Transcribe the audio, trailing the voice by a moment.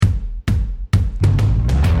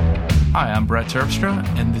Hi, I'm Brett Terpstra,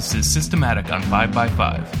 and this is Systematic on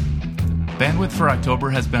 5x5. Bandwidth for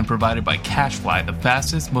October has been provided by CacheFly, the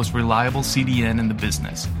fastest, most reliable CDN in the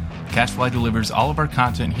business. CacheFly delivers all of our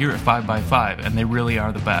content here at 5x5, and they really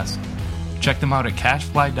are the best. Check them out at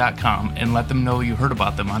cachefly.com and let them know you heard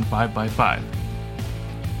about them on 5x5.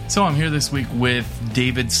 So I'm here this week with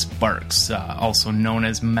David Sparks, also known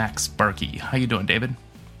as Max Sparky. How you doing, David?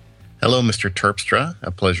 Hello, Mr. Terpstra.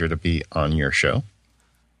 A pleasure to be on your show.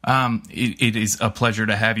 It is a pleasure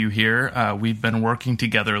to have you here. We've been working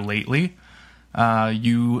together lately.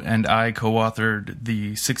 You and I co-authored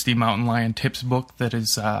the 60 Mountain Lion Tips book that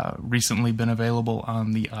has recently been available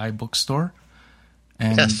on the iBookstore.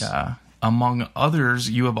 And Yes. Among others,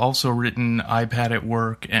 you have also written iPad at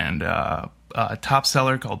Work and a top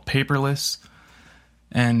seller called Paperless.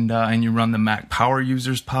 And you run the Mac Power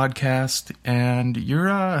Users podcast. And you're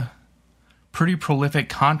a pretty prolific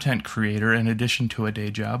content creator in addition to a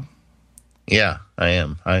day job. Yeah, I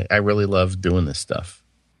am. I really love doing this stuff.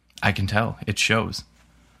 I can tell. It shows.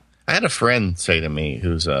 I had a friend say to me,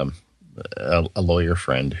 who's a lawyer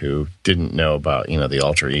friend who didn't know about, the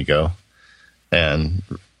alter ego. And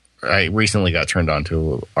I recently got turned on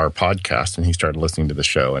to our podcast, and he started listening to the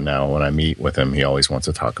show. And now when I meet with him, he always wants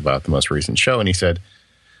to talk about the most recent show. And he said,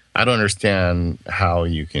 I don't understand how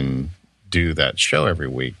you can do that show every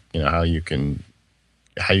week. How you can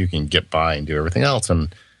get by and do everything else.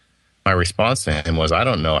 And my response to him was, I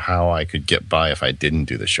don't know how I could get by if I didn't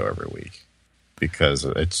do the show every week, because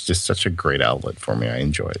it's just such a great outlet for me. I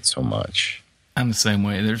enjoy it so much. I'm the same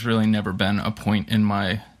way. There's really never been a point in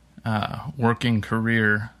my working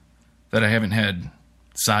career that I haven't had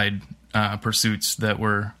side pursuits that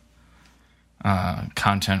were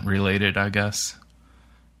content related, I guess.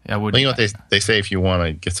 I would. Well, they say if you want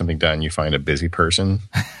to get something done, you find a busy person.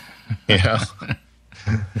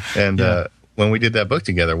 And Yeah. When we did that book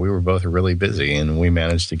together, we were both really busy, and we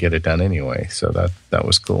managed to get it done anyway. So that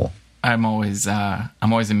was cool. I'm always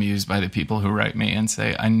amused by the people who write me and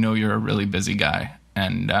say, I know you're a really busy guy.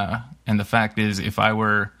 And the fact is, if I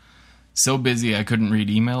were so busy I couldn't read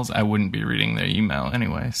emails, I wouldn't be reading their email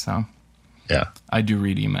anyway. So Yeah. I do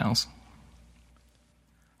read emails.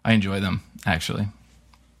 I enjoy them, actually.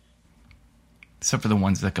 Except for the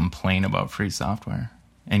ones that complain about free software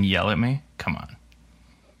and yell at me. Come on.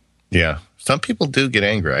 Yeah. Some people do get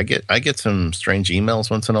angry. I get some strange emails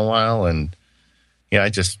once in a while, and I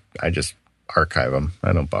just archive them.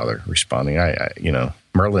 I don't bother responding.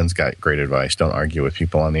 Merlin's got great advice. Don't argue with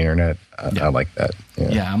people on the internet. I like that.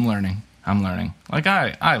 Yeah, I'm learning. Like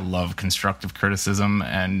I love constructive criticism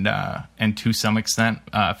and to some extent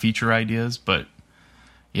feature ideas, but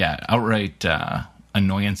yeah, outright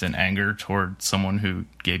annoyance and anger toward someone who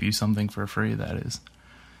gave you something for free, that is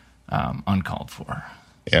uncalled for.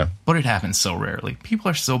 Yeah. But it happens so rarely. People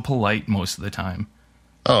are so polite most of the time.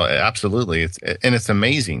 Oh, absolutely. It's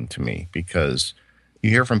amazing to me, because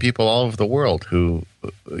you hear from people all over the world who,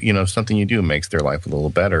 something you do makes their life a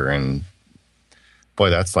little better. And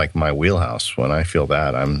boy, that's like my wheelhouse. When I feel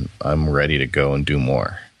that, I'm ready to go and do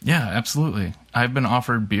more. Yeah, absolutely. I've been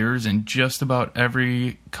offered beers in just about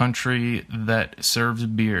every country that serves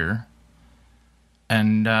beer,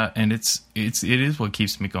 and it is what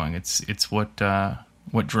keeps me going. It's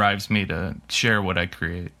what drives me to share what I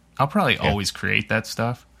create. I'll probably always create that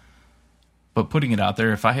stuff, but putting it out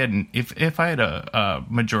there, if I had a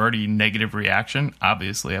majority negative reaction,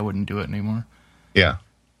 obviously I wouldn't do it anymore. Yeah.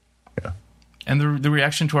 And the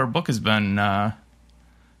reaction to our book has been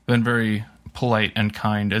very polite and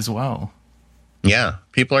kind as well. Yeah,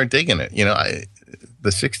 people are digging it.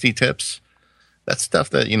 The 60 tips, that's stuff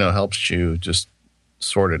that, helps you just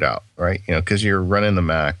sort it out, right? Because you're running the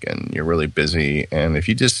Mac and you're really busy. And if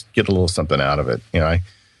you just get a little something out of it,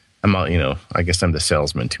 I'm out, I guess I'm the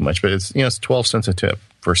salesman too much, but it's 12 cents a tip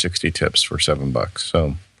for 60 tips for $7.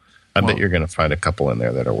 So I bet you're going to find a couple in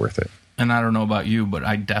there that are worth it. And I don't know about you, but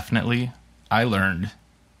I learned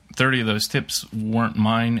 30 of those tips weren't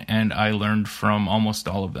mine, and I learned from almost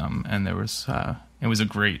all of them. And it was a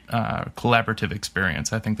great collaborative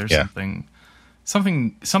experience. I think there's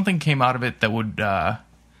something came out of it that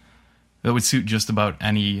would suit just about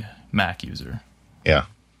any Mac user. Yeah.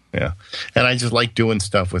 Yeah. And I just like doing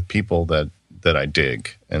stuff with people that I dig.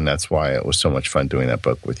 And that's why it was so much fun doing that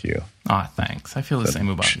book with you. Ah, thanks. I feel the same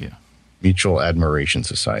about you. Mutual Admiration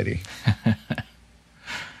Society.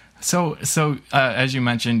 So as you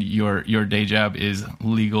mentioned, your day job is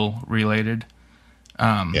legal related.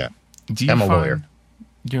 Yeah. Do you I'm a lawyer.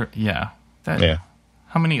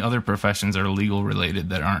 How many other professions are legal related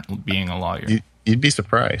that aren't being a lawyer? You'd be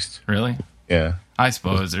surprised. Really? Yeah. I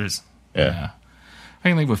suppose there's. Yeah. I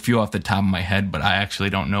can think of a few off the top of my head, but I actually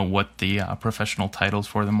don't know what the professional titles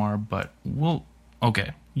for them are. But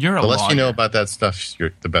okay. You're a lawyer. The less you know about that stuff,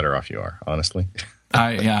 the better off you are, honestly.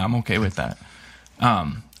 I'm okay with that.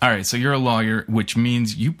 All right, so you're a lawyer, which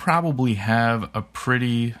means you probably have a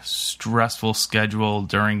pretty stressful schedule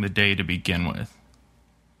during the day to begin with.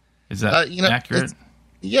 Is that accurate?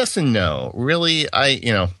 Yes and no. Really, I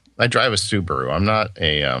drive a Subaru. I'm not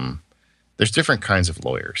there's different kinds of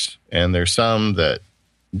lawyers, and there's some that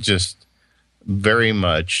just very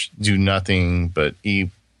much do nothing but eat,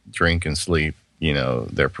 drink, and sleep,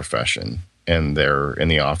 their profession. And they're in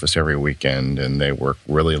the office every weekend, and they work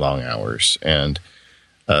really long hours. And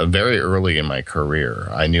very early in my career,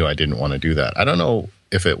 I knew I didn't want to do that. I don't know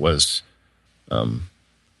if it was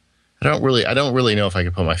I don't really know if I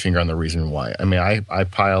could put my finger on the reason why. I mean, I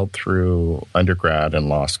piled through undergrad and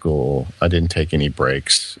law school. I didn't take any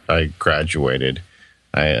breaks. I graduated.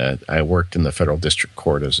 I worked in the federal district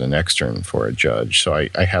court as an extern for a judge. So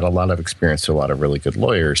I had a lot of experience to a lot of really good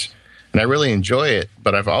lawyers. And I really enjoy it,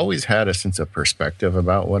 but I've always had a sense of perspective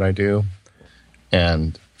about what I do.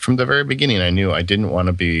 And from the very beginning, I knew I didn't want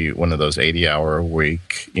to be one of those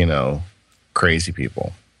 80-hour-a-week, crazy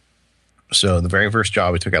people. So the very first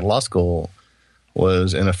job I took out of law school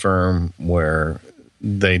was in a firm where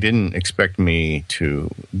they didn't expect me to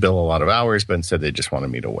bill a lot of hours, but instead they just wanted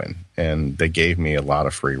me to win. And they gave me a lot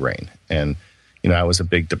of free rein. And, I was a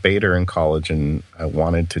big debater in college, and I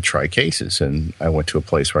wanted to try cases, and I went to a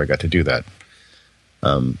place where I got to do that.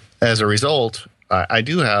 As a result, I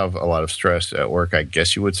do have a lot of stress at work. I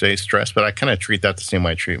guess you would say stress, but I kind of treat that the same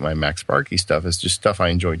way I treat my Max Sparky stuff. It's just stuff I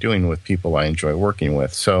enjoy doing with people I enjoy working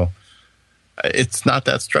with. So it's not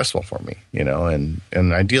that stressful for me,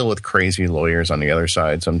 and I deal with crazy lawyers on the other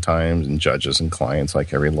side sometimes, and judges and clients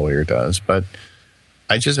like every lawyer does. But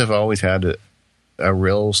I just have always had a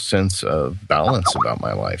real sense of balance about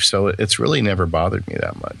my life. So it's really never bothered me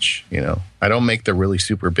that much. I don't make the really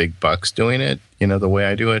super big bucks doing it, the way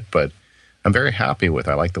I do it, but I'm very happy with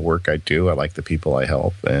it. I like the work I do. I like the people I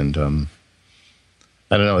help. And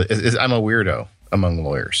I don't know. I'm a weirdo among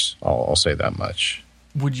lawyers. I'll say that much.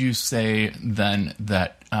 Would you say then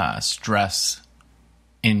that stress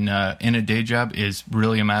in a day job is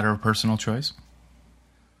really a matter of personal choice?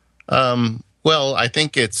 Well, I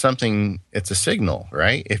think it's a signal,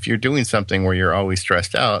 right? If you're doing something where you're always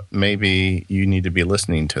stressed out, maybe you need to be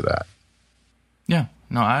listening to that. Yeah.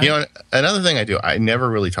 No, another thing I do, I never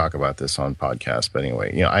really talk about this on podcasts, but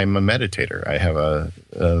anyway, I'm a meditator. I have a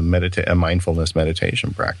mindfulness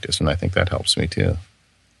meditation practice, and I think that helps me too.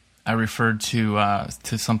 I referred to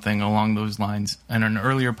something along those lines in an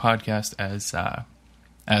earlier podcast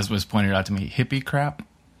as was pointed out to me, hippie crap.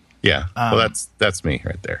 Yeah, well, that's me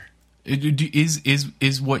right there.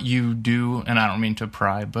 Is what you do, and I don't mean to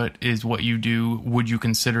pry, but is what you do, would you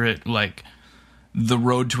consider it like the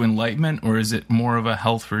road to enlightenment, or is it more of a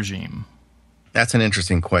health regime? That's an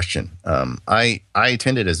interesting question. I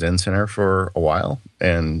attended a Zen center for a while,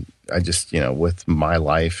 and I just, with my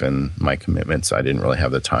life and my commitments, I didn't really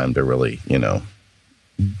have the time to really,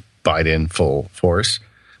 bite in full force.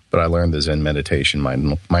 But I learned the Zen meditation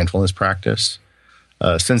mindfulness practice.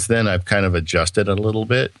 Since then, I've kind of adjusted a little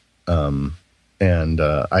bit. And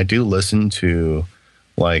I do listen to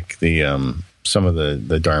like some of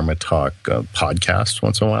the Dharma talk podcasts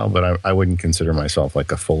once in a while, but I wouldn't consider myself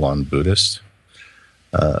like a full-on Buddhist.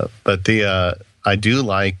 But I do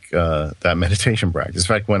like that meditation practice. In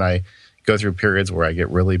fact, when I go through periods where I get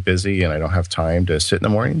really busy and I don't have time to sit in the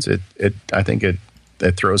mornings, I think it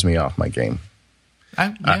throws me off my game.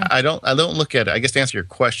 I don't look at it, I guess to answer your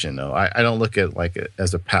question though, I don't look at it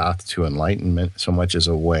as a path to enlightenment so much as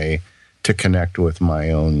a way to connect with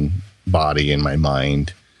my own body and my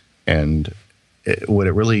mind. And what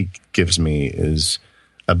it really gives me is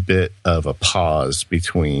a bit of a pause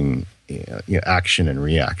between action and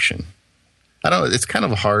reaction. I don't know. It's kind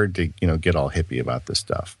of hard to get all hippie about this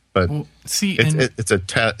stuff, but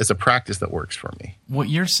it's a practice that works for me. What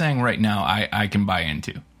you're saying right now, I can buy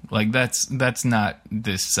into. Like that's not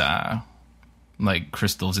this like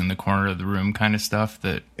crystals in the corner of the room kind of stuff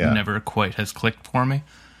that never quite has clicked for me.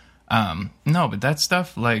 No, but that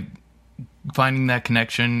stuff like finding that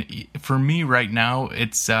connection for me right now,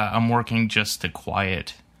 it's I'm working just to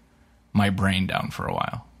quiet my brain down for a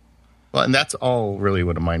while. Well, and that's all really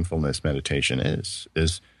what a mindfulness meditation is,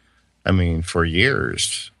 I mean, for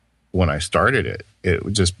years when I started it,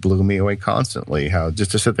 it just blew me away constantly how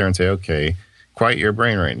just to sit there and say, okay, quiet your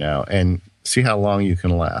brain right now and see how long you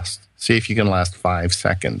can last. See if you can last 5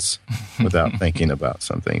 seconds without thinking about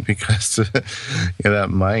something, because that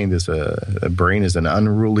mind is a brain is an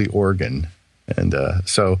unruly organ. And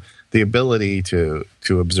so the ability to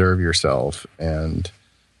observe yourself and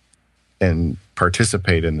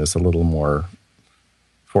participate in this a little more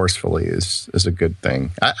forcefully is a good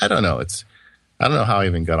thing. I don't know. I don't know how I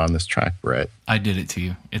even got on this track, Brett. I did it to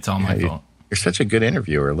you. It's all my fault. You're such a good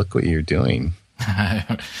interviewer. Look what you're doing.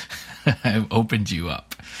 I've opened you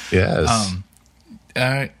up. Yes.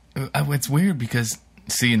 It's weird because,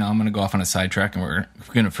 see, now I'm going to go off on a sidetrack and we're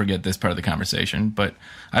going to forget this part of the conversation. But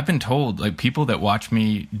I've been told, like, people that watch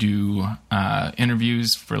me do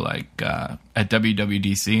interviews for, like, at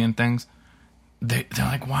WWDC and things, they're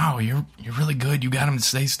like, wow, you're really good. You got them to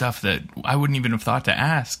say stuff that I wouldn't even have thought to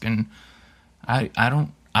ask. And I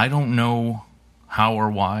don't know how or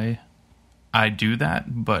why I do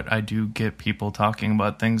that, but I do get people talking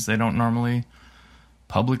about things they don't normally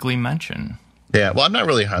publicly mention. Yeah, well, I'm not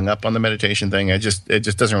really hung up on the meditation thing. It just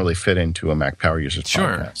doesn't really fit into a Mac Power Users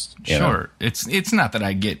podcast. Sure. It's not that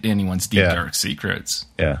I get anyone's deep dark secrets.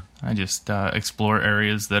 Yeah. I just explore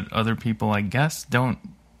areas that other people, I guess, don't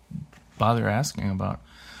bother asking about.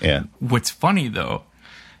 Yeah. What's funny though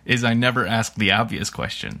is I never ask the obvious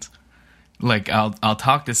questions. Like I'll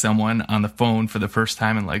talk to someone on the phone for the first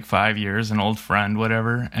time in like 5 years, an old friend,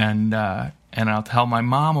 whatever, and I'll tell my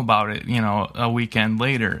mom about it, a weekend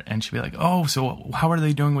later, and she'll be like, "Oh, so how are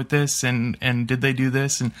they doing with this? And did they do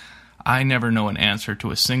this?" And I never know an answer to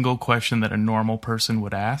a single question that a normal person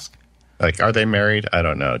would ask. Like, are they married? I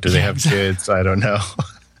don't know. Do they have kids? I don't know.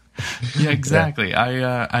 Yeah, exactly.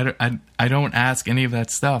 Yeah. I don't ask any of that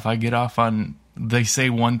stuff. I get off on, they say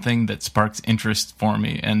one thing that sparks interest for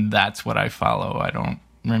me, and that's what I follow. I don't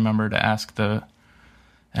remember to ask the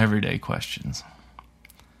everyday questions.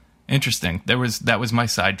 Interesting. That was my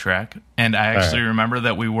sidetrack, and I actually remember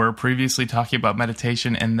that we were previously talking about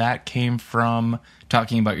meditation, and that came from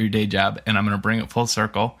talking about your day job, and I'm going to bring it full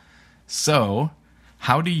circle. So,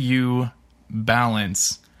 how do you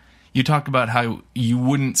balance? You talked about how you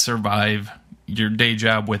wouldn't survive your day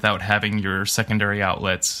job without having your secondary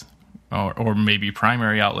outlets, or maybe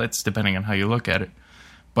primary outlets, depending on how you look at it.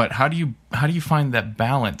 But how do you find that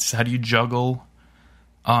balance? How do you juggle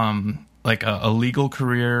like a legal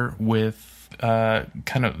career with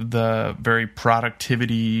kind of the very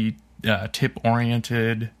productivity,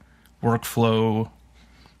 tip-oriented workflow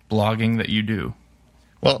blogging that you do?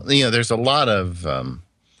 Well, there's a lot of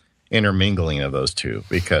intermingling of those two,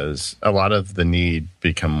 because a lot of the need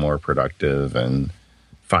become more productive and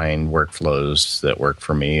find workflows that work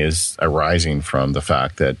for me is arising from the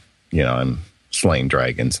fact that, I'm slaying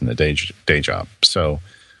dragons in the day job. So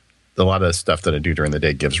a lot of the stuff that I do during the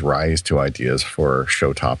day gives rise to ideas for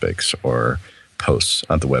show topics or posts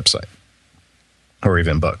on the website, or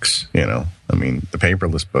even books. The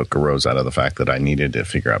paperless book arose out of the fact that I needed to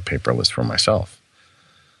figure out paperless for myself.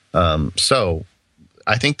 So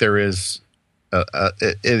I think there is,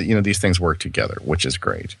 these things work together, which is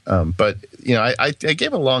great. But I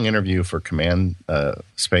gave a long interview for Command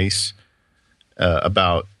Space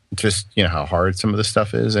about just, how hard some of this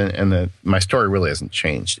stuff is. And my story really hasn't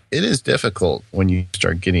changed. It is difficult when you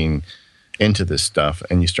start getting into this stuff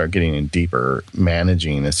and you start getting in deeper,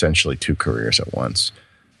 managing essentially two careers at once.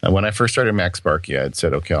 And when I first started MacSparky, I had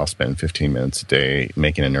said, okay, I'll spend 15 minutes a day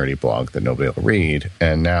making a nerdy blog that nobody will read.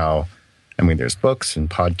 And now, there's books and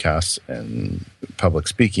podcasts and public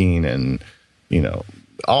speaking and,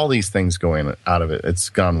 all these things going out of it. It's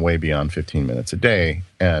gone way beyond 15 minutes a day.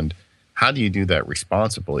 And how do you do that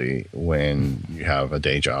responsibly when you have a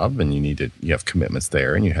day job and you have commitments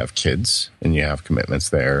there, and you have kids and you have commitments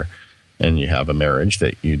there, and you have a marriage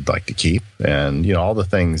that you'd like to keep, and, all the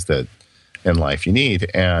things that in life you need.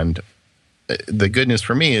 And the good news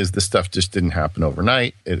for me is this stuff just didn't happen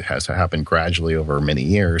overnight. It has happened gradually over many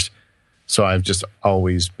years. So I've just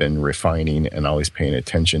always been refining and always paying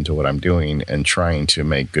attention to what I'm doing and trying to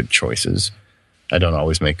make good choices. I don't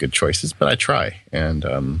always make good choices, but I try. And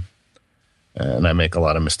I make a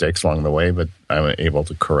lot of mistakes along the way, but I'm able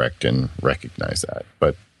to correct and recognize that.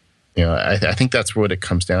 But, I think that's what it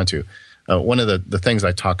comes down to. One of the things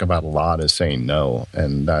I talk about a lot is saying no.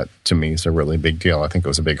 And that, to me, is a really big deal. I think it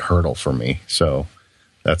was a big hurdle for me. So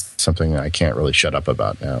that's something I can't really shut up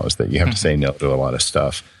about now, is that you have to say no to a lot of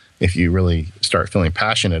stuff. If you really start feeling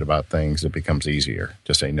passionate about things, it becomes easier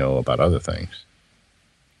to say no about other things.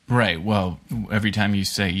 Right. Well, every time you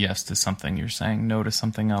say yes to something, you're saying no to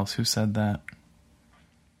something else. Who said that?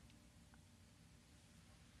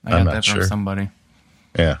 I'm not sure. From somebody.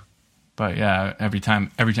 Yeah. But yeah, every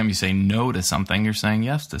time you say no to something, you're saying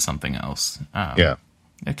yes to something else. Yeah.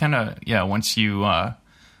 It kind of, once you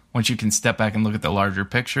can step back and look at the larger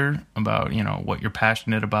picture about, what you're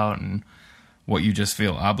passionate about and what you just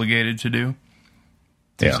feel obligated to do.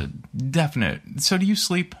 There's a definite. So do you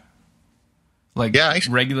sleep? Like Yeah,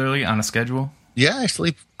 regularly on a schedule? Yeah, I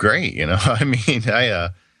sleep great. I mean,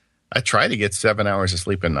 I try to get 7 hours of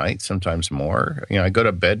sleep a night, sometimes more. I go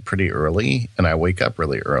to bed pretty early and I wake up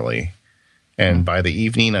really early. And by the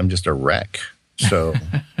evening, I'm just a wreck. So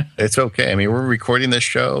it's okay. I mean, we're recording this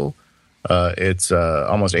show. It's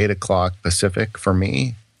almost 8 o'clock Pacific for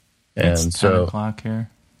me. And it's 10 o'clock here.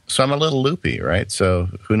 So I'm a little loopy, right? So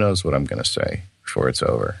who knows what I'm going to say before it's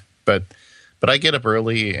over. But I get up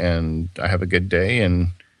early and I have a good day.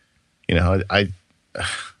 And,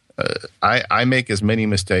 I make as many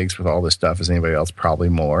mistakes with all this stuff as anybody else, probably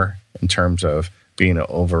more, in terms of being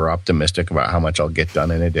over optimistic about how much I'll get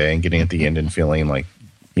done in a day and getting at the end and feeling like,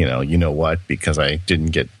 you know what, because I didn't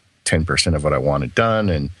get 10% of what I wanted done.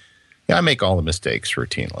 And I make all the mistakes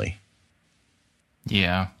routinely.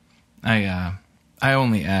 Yeah. I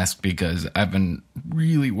only ask because I've been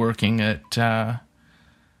really working at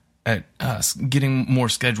getting more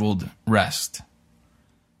scheduled rest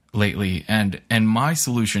lately, and my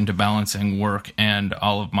solution to balancing work and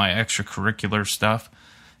all of my extracurricular stuff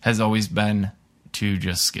has always been to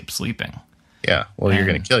just skip sleeping. Yeah, well, you're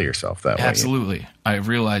going to kill yourself that way. Absolutely. I've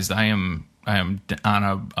realized I am on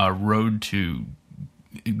a road to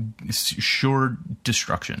sure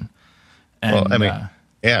destruction. And, well, I mean,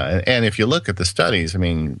 yeah, and if you look at the studies, I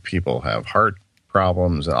mean, people have heart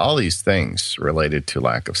problems and all these things related to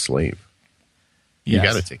lack of sleep. You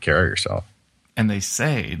got to take care of yourself. And they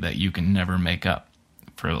say that you can never make up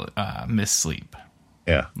for missed sleep.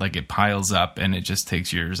 Yeah. Like it piles up and it just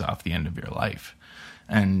takes years off the end of your life.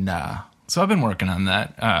 And so I've been working on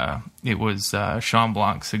that. It was Sean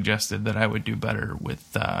Blanc suggested that I would do better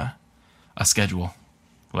with a schedule.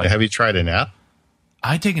 Like, have you tried a nap?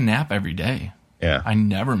 I take a nap every day. Yeah. I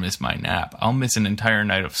never miss my nap. I'll miss an entire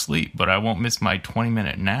night of sleep, but I won't miss my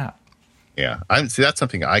 20-minute nap. Yeah. See, that's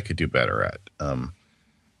something I could do better at.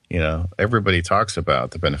 Everybody talks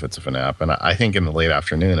about the benefits of a nap. And I think in the late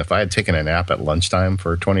afternoon, if I had taken a nap at lunchtime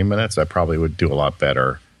for 20 minutes, I probably would do a lot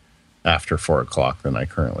better after 4 o'clock than I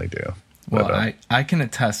currently do. Well, but, I can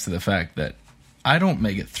attest to the fact that I don't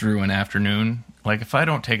make it through an afternoon. Like, if I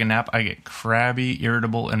don't take a nap, I get crabby,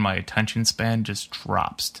 irritable, and my attention span just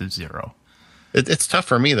drops to zero. It's tough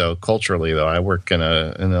for me, though, culturally, though. I work in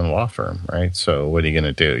a law firm, right? So what are you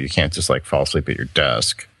going to do? You can't just, fall asleep at your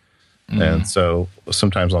desk. And so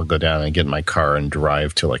sometimes I'll go down and get in my car and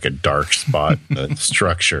drive to, a dark spot, a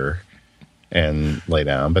structure, and lay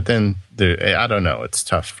down. But then, I don't know. It's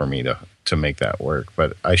tough for me to make that work.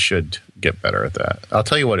 But I should get better at that. I'll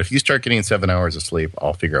tell you what. If you start getting 7 hours of sleep,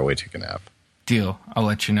 I'll figure out a way to take a nap. Deal. I'll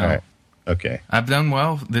let you know. All right. Okay. I've done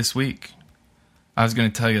well this week. I was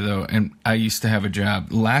going to tell you, though, and I used to have a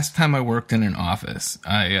job. Last time I worked in an office,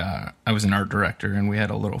 I was an art director, and we had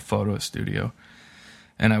a little photo studio.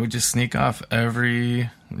 And I would just sneak off right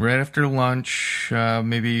after lunch,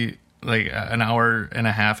 maybe an hour and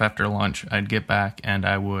a half after lunch. I'd get back, and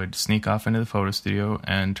I would sneak off into the photo studio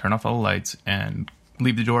and turn off all the lights and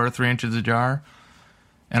leave the door 3 inches ajar.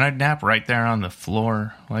 And I'd nap right there on the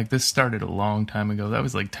floor. This started a long time ago. That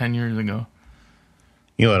was 10 years ago.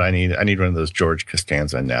 You know what I need? I need one of those George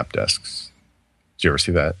Costanza nap desks. Did you ever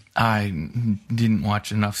see that? I didn't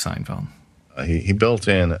watch enough Seinfeld. He built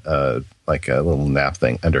in a little nap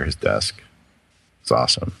thing under his desk. It's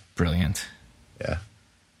awesome. Brilliant. Yeah.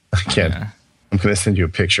 I'm going to send you a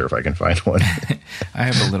picture if I can find one. I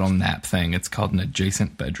have a little nap thing. It's called an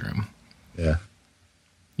adjacent bedroom. Yeah.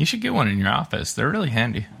 You should get one in your office. They're really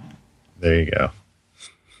handy. There you go.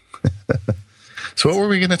 So what were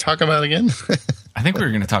we going to talk about again? I think we were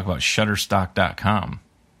going to talk about Shutterstock.com.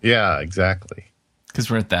 Yeah, exactly.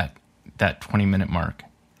 Because we're at that 20-minute mark.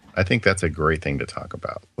 I think that's a great thing to talk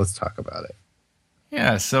about. Let's talk about it.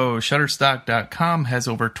 Yeah, so Shutterstock.com has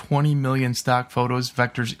over 20 million stock photos,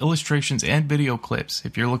 vectors, illustrations, and video clips.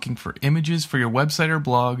 If you're looking for images for your website or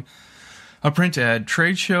blog, a print ad,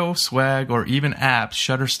 trade show, swag, or even apps,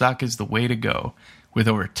 Shutterstock is the way to go. With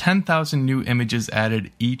over 10,000 new images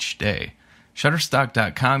added each day.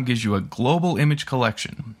 Shutterstock.com gives you a global image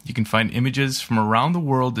collection. You can find images from around the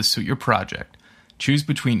world to suit your project. Choose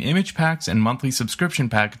between image packs and monthly subscription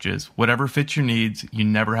packages. Whatever fits your needs, you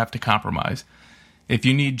never have to compromise. If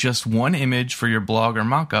you need just one image for your blog or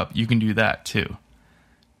mockup, you can do that too.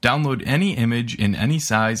 Download any image in any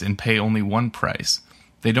size and pay only one price.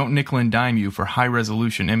 They don't nickel and dime you for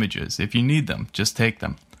high-resolution images. If you need them, just take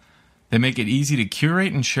them. They make it easy to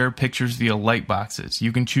curate and share pictures via lightboxes.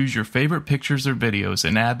 You can choose your favorite pictures or videos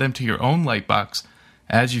and add them to your own lightbox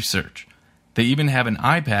as you search. They even have an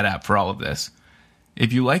iPad app for all of this.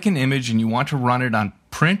 If you like an image and you want to run it on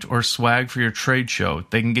print or swag for your trade show,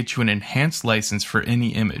 they can get you an enhanced license for any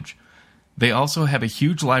image. They also have a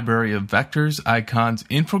huge library of vectors, icons,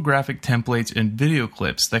 infographic templates, and video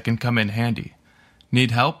clips that can come in handy.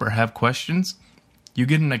 Need help or have questions? You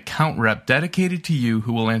get an account rep dedicated to you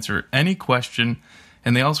who will answer any question,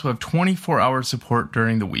 and they also have 24-hour support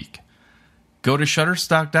during the week. Go to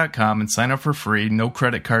Shutterstock.com and sign up for free, no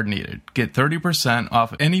credit card needed. Get 30%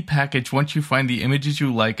 off any package once you find the images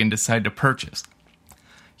you like and decide to purchase.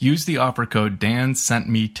 Use the offer code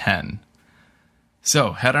DANSENTME10.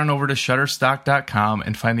 So, head on over to Shutterstock.com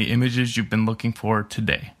and find the images you've been looking for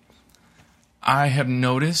today. I have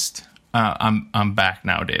noticed... I'm back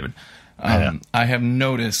now, David. I have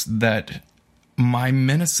noticed that my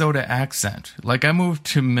Minnesota accent, like I moved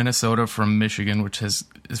to Minnesota from Michigan, which has,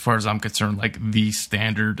 as far as I'm concerned, like the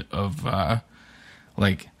standard of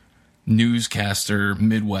like newscaster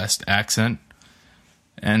Midwest accent.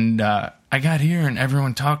 And I got here and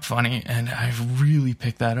everyone talked funny, and I've really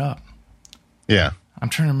picked that up. Yeah. I'm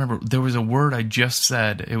trying to remember. There was a word I just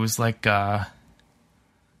said. It was like,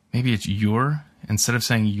 maybe it's your. Instead of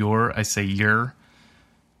saying your, I say your.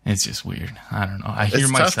 It's just weird. I don't know. I hear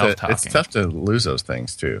myself talking. It's tough to lose those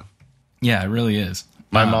things, too. Yeah, it really is.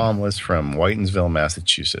 My mom was from Whitensville,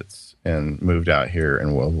 Massachusetts, and moved out here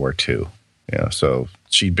in World War II. You know, so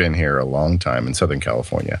she'd been here a long time in Southern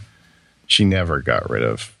California. She never got rid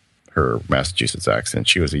of her Massachusetts accent.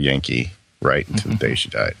 She was a Yankee right until the day she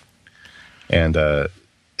died. And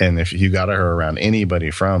if you got her around anybody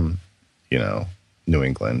from, you know, New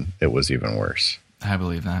England, it was even worse. I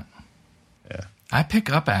believe that. Yeah. I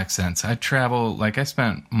pick up accents. I travel, like I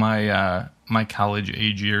spent my my college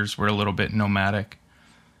age years were a little bit nomadic.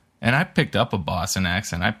 And I picked up a Boston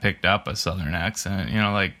accent. I picked up a Southern accent. You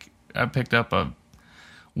know, like I picked up a,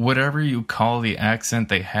 whatever you call the accent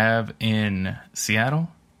they have in Seattle.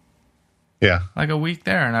 Yeah. Like a week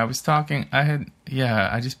there, and I was talking, I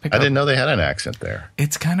just picked up. I didn't know they had an accent there.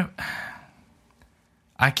 It's kind of,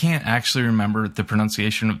 I can't actually remember the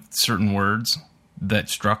pronunciation of certain words that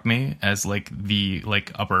struck me as like the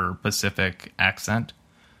upper Pacific accent,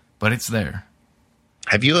 but it's there.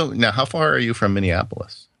 Now, how far are you from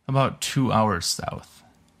Minneapolis? About 2 hours south.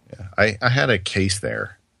 Yeah. I had a case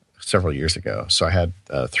there several years ago. So I had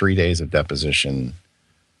 3 days of deposition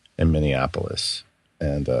in Minneapolis.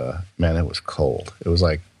 And, man, it was cold. It was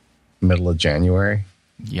like middle of January.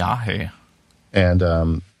 Yeah.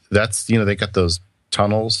 And that's, you know, they got those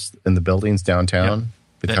tunnels in the buildings downtown. Yep.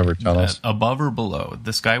 The covered tunnels. Above or below?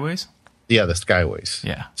 The skyways? Yeah, the skyways.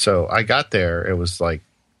 Yeah. So I got there. It was like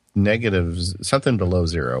negatives, something below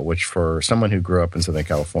zero, which for someone who grew up in Southern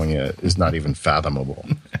California is not even fathomable.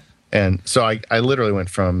 And so I literally went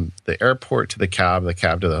from the airport to the cab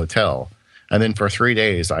to the hotel. And then for 3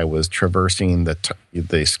 days, I was traversing the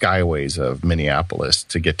skyways of Minneapolis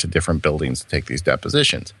to get to different buildings to take these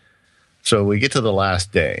depositions. So we get to the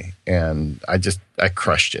last day, and I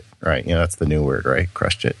crushed it, right? You know, that's the new word, right?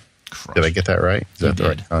 Crushed it. Did I get that right? Is that the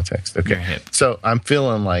right context? Okay. So I'm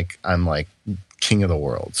feeling like I'm like king of the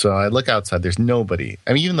world. So I look outside. There's nobody.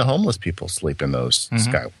 I mean, even the homeless people sleep in those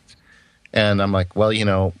skyways. And I'm like, well, you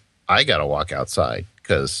know, I got to walk outside.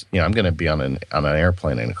 Because, you know, I'm going to be on an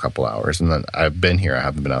airplane in a couple hours. And then I've been here. I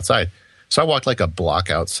haven't been outside. So I walked like a block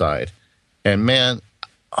outside. And, man,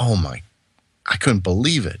 I couldn't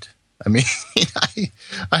believe it. I mean,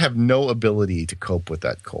 I have no ability to cope with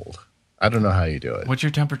that cold. I don't know how you do it. What's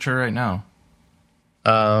your temperature right now?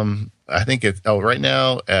 I think right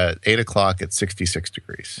now at 8 o'clock, it's 66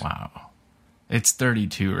 degrees. Wow. It's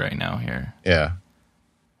 32 right now here. Yeah.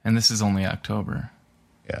 And this is only October.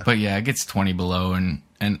 Yeah. But yeah, it gets 20 below, and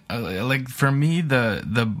like for me,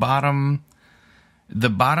 the bottom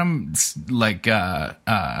like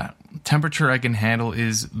temperature I can handle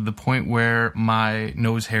is the point where my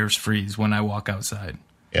nose hairs freeze when I walk outside.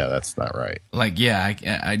 Yeah, that's not right. Like, yeah,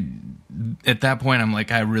 I at that point I'm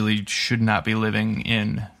like, I really should not be living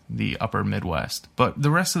in the upper Midwest. But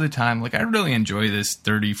the rest of the time, like, I really enjoy this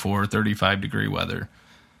 34, 35 degree weather.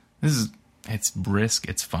 It's brisk.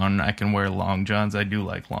 It's fun. I can wear long johns. I do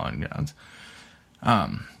like long johns.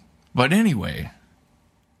 But anyway,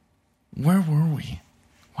 where were we?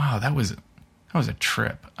 Wow, that was a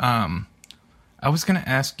trip. I was going to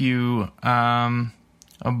ask you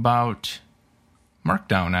about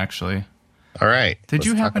Markdown, actually. All right. Did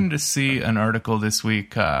you happen to see an article this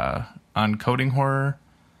week on Coding Horror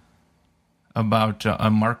about a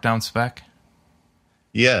Markdown spec?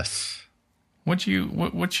 Yes. What's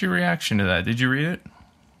your reaction to that? Did you read it?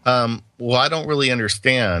 Well, I don't really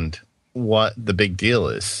understand what the big deal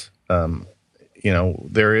is. You know,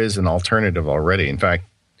 there is an alternative already. In fact,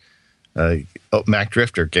 Mac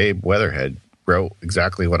Drifter, Gabe Weatherhead, wrote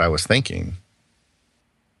exactly what I was thinking.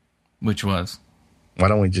 Which was? Why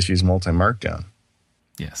don't we just use multi-markdown?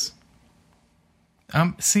 Yes.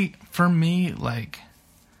 See, for me, like,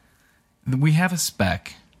 we have a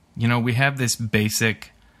spec. You know, we have this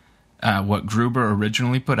basic, what Gruber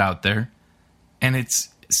originally put out there, and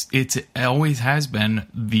it always has been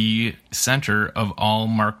the center of all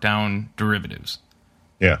Markdown derivatives.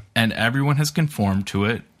 Yeah. And everyone has conformed to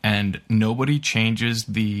it, and nobody changes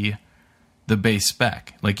the base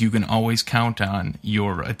spec. Like, you can always count on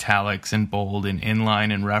your italics and bold and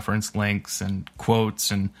inline and reference links and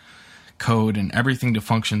quotes and code and everything to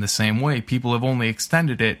function the same way. People have only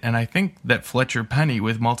extended it, and I think that Fletcher Penny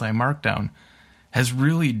with multi-markdown has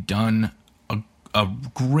really done a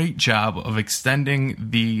great job of extending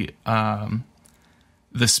the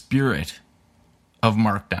spirit of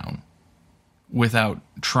Markdown without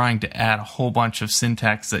trying to add a whole bunch of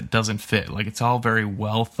syntax that doesn't fit. Like, it's all very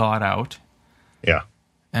well thought out. Yeah.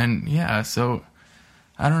 And yeah, so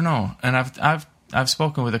I don't know. And I've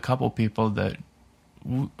spoken with a couple people that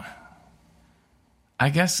I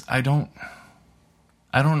guess I don't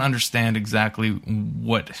understand exactly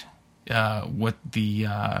what the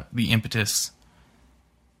impetus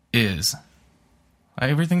is.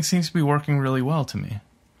 Everything seems to be working really well to me.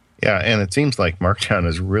 Yeah, and it seems like Markdown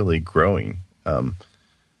is really growing.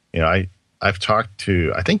 I've talked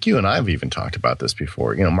to, I think you and I have even talked about this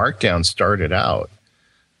before. You know, Markdown started out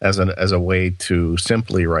as a way to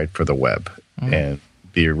simply write for the web and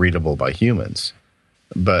be readable by humans.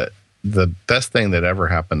 But the best thing that ever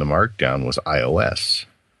happened to Markdown was iOS,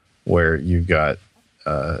 where you got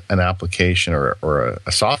an application or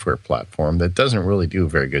a software platform that doesn't really do a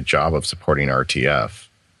very good job of supporting RTF.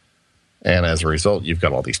 And as a result, you've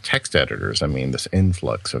got all these text editors. I mean, this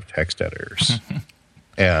influx of text editors.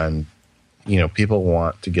 And, you know, people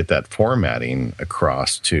want to get that formatting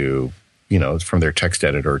across to, you know, from their text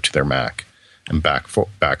editor to their Mac and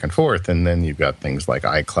back and forth. And then you've got things like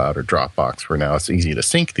iCloud or Dropbox where now it's easy to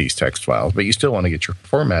sync these text files, but you still want to get your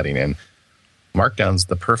formatting in. Markdown's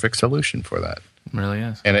the perfect solution for that. It really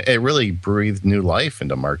is. And it really breathed new life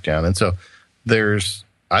into Markdown. And so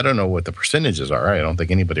I don't know what the percentages are. I don't think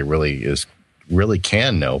anybody really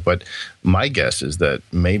can know. But my guess is that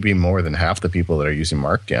maybe more than half the people that are using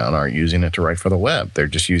Markdown aren't using it to write for the web. They're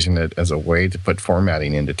just using it as a way to put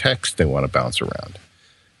formatting into text they want to bounce around.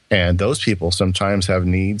 And those people sometimes have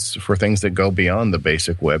needs for things that go beyond the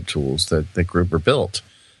basic web tools that Gruber built.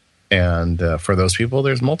 And for those people,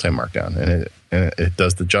 there's multi-Markdown, and it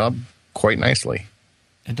does the job quite nicely.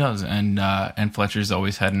 It does, and Fletcher's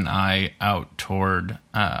always had an eye out toward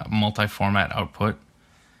multi-format output.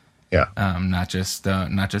 Yeah, not just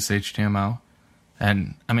HTML.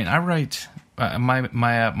 And I mean, I write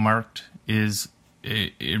my app Marked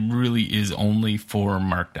it really is only for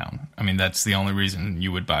Markdown. I mean, that's the only reason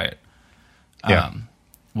you would buy it. Yeah.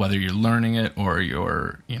 Whether you're learning it or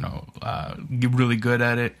you're really good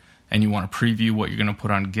at it and you want to preview what you're going to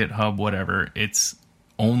put on GitHub, whatever, it's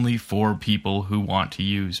only for people who want to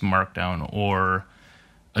use Markdown or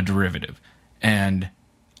a derivative. And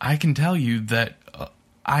I can tell you that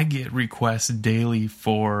I get requests daily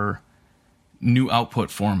for new output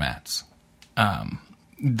formats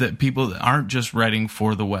that people aren't just writing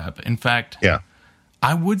for the web. In fact,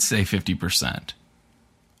 I would say 50%.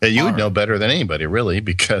 Yeah, you would know better than anybody, really,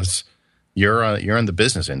 because you're on the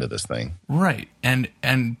business end of this thing, right? And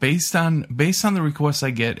based on the requests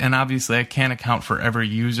I get, and obviously I can't account for every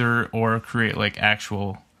user or create like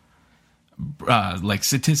actual like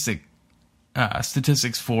statistics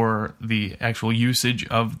for the actual usage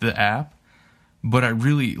of the app, but I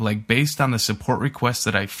really like based on the support requests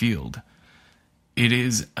that I field.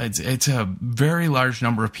 It's a very large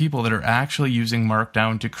number of people that are actually using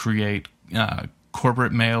Markdown to create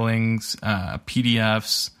corporate mailings,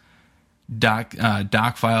 PDFs,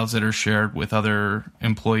 doc files that are shared with other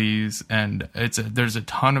employees, and there's a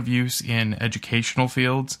ton of use in educational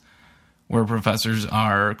fields where professors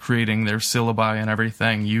are creating their syllabi and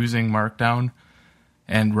everything using Markdown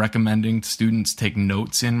and recommending students take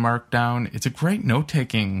notes in Markdown. It's a great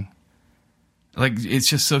note-taking. Like, it's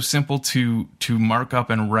just so simple to mark up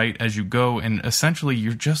and write as you go, and essentially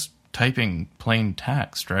you're just typing plain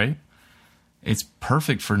text, right? It's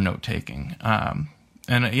perfect for note-taking.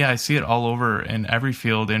 And yeah, I see it all over in every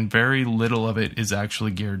field, and very little of it is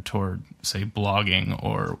actually geared toward, say, blogging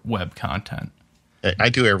or web content. I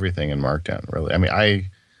do everything in Markdown, really. I mean,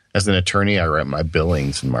 as an attorney, I write my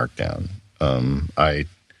billings in Markdown. I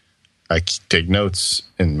take notes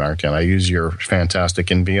in Markdown. I use your fantastic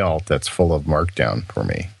NVAlt that's full of Markdown for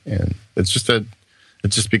me, and it's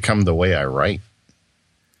just become the way I write.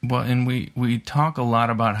 Well, and we talk a lot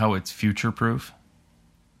about how it's future-proof.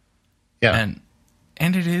 Yeah.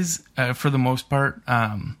 And it is, for the most part,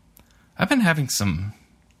 I've been having some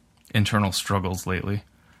internal struggles lately,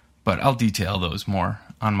 but I'll detail those more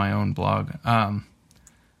on my own blog.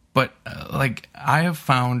 But I have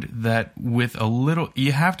found that with a little,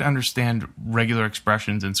 you have to understand regular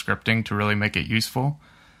expressions and scripting to really make it useful.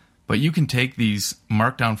 But you can take these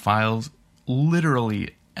markdown files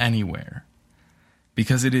literally anywhere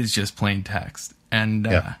because it is just plain text. And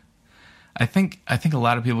I think a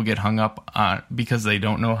lot of people get hung up on because they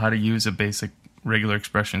don't know how to use a basic regular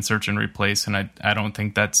expression search and replace. And I don't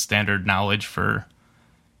think that's standard knowledge for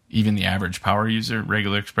even the average power user.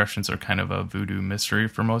 Regular expressions are kind of a voodoo mystery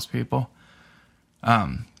for most people.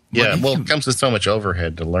 It comes with so much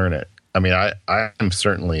overhead to learn it. I mean, I'm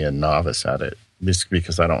certainly a novice at it just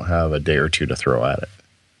because I don't have a day or two to throw at it.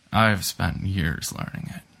 I've spent years learning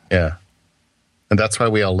it. Yeah. And that's why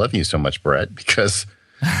we all love you so much, Brett, because,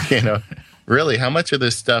 really how much of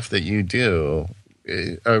this stuff that you do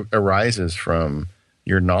arises from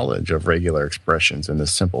your knowledge of regular expressions and the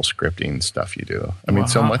simple scripting stuff you do. I mean,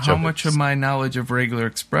 how much of my knowledge of regular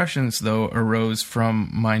expressions, though, arose from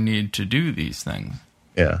my need to do these things?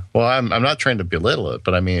 Yeah. Well, I'm not trying to belittle it,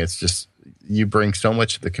 but I mean, it's just you bring so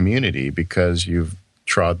much to the community because you've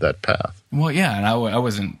trod that path. Well, yeah, and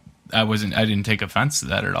I didn't take offense to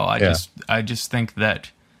that at all. I just think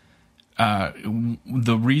that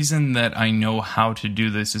the reason that I know how to do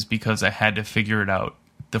this is because I had to figure it out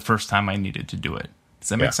the first time I needed to do it. Does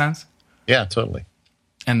that make sense? Yeah, totally.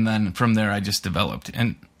 And then from there, I just developed.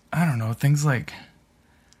 And I don't know, things like,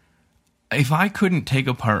 if I couldn't take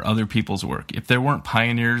apart other people's work, if there weren't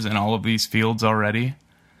pioneers in all of these fields already,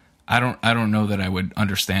 I don't know that I would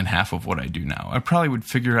understand half of what I do now. I probably would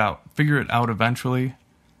figure it out eventually,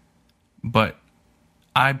 but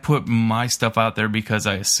I put my stuff out there because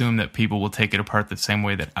I assume that people will take it apart the same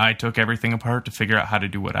way that I took everything apart to figure out how to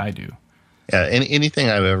do what I do. Yeah, anything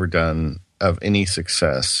I've ever done of any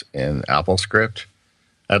success in AppleScript,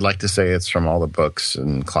 I'd like to say it's from all the books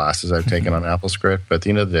and classes I've taken on AppleScript. But at the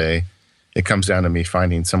end of the day, it comes down to me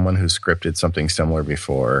finding someone who scripted something similar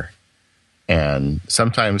before and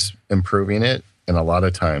sometimes improving it and a lot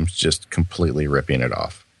of times just completely ripping it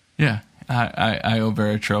off. Yeah, I owe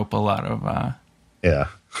Veritrope a lot of... Yeah,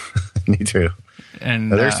 me too. And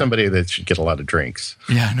now, there's somebody that should get a lot of drinks.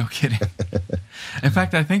 Yeah, no kidding. In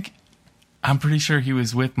fact, I'm pretty sure he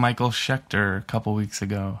was with Michael Schechter a couple weeks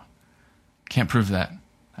ago. Can't prove that.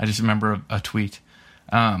 I just remember a tweet.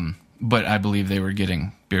 But I believe they were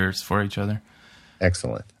getting beers for each other.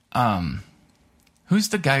 Excellent. Who's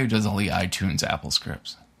the guy who does all the iTunes Apple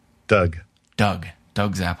scripts? Doug.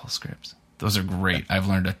 Doug's Apple scripts. Those are great. I've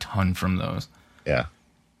learned a ton from those. Yeah.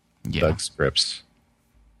 Doug scripts.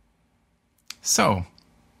 So,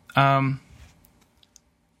 I'm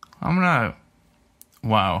gonna...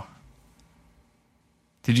 Wow.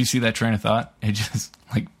 Did you see that train of thought? It just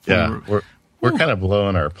we're kind of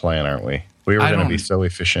blowing our plan, aren't we? We were going to be so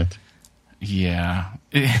efficient. Yeah.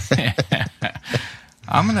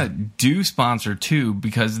 I'm going to do sponsor 2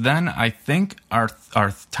 because then I think our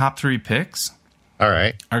top 3 picks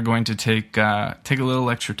are going to take a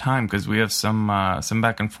little extra time because we have some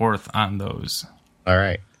back and forth on those. All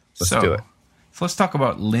right. Let's do it. So let's talk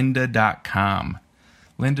about lynda.com.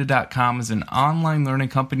 Lynda.com is an online learning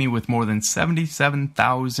company with more than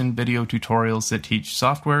 77,000 video tutorials that teach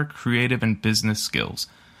software, creative, and business skills.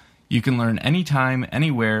 You can learn anytime,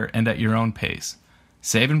 anywhere, and at your own pace.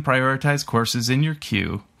 Save and prioritize courses in your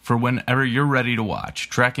queue for whenever you're ready to watch,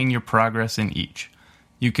 tracking your progress in each.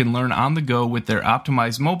 You can learn on the go with their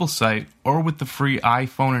optimized mobile site or with the free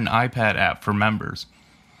iPhone and iPad app for members.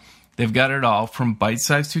 They've got it all from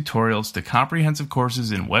bite-sized tutorials to comprehensive courses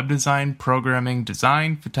in web design, programming,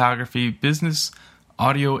 design, photography, business,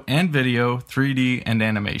 audio and video, 3D, and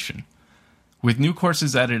animation. With new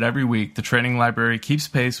courses added every week, the training library keeps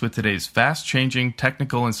pace with today's fast-changing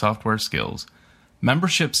technical and software skills.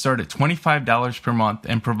 Memberships start at $25 per month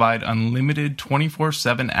and provide unlimited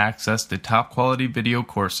 24/7 access to top-quality video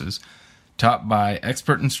courses taught by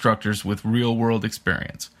expert instructors with real-world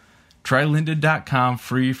experience. Try lynda.com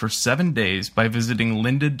free for 7 days by visiting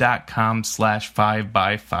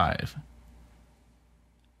lynda.com/5x5.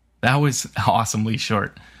 That was awesomely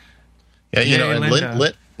short. Yeah, and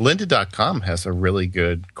lynda.com has a really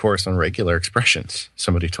good course on regular expressions,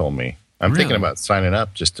 somebody told me. I'm thinking about signing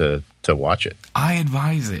up just to watch it. I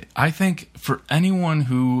advise it. I think for anyone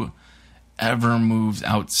who ever moves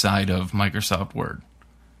outside of Microsoft Word,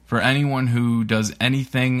 for anyone who does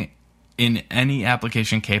anything in any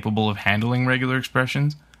application capable of handling regular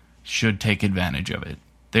expressions, should take advantage of it.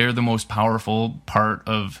 They're the most powerful part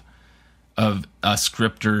of a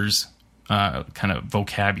scripter's kind of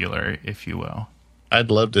vocabulary, if you will. I'd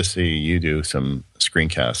love to see you do some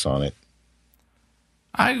screencasts on it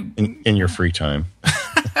I in your free time.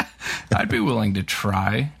 I'd be willing to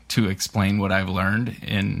try to explain what I've learned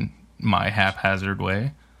in my haphazard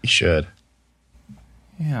way. You should.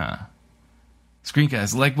 Yeah.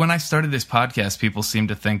 Screencast. Like when I started this podcast, people seemed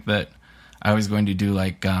to think that I was going to do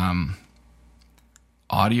like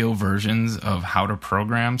audio versions of how to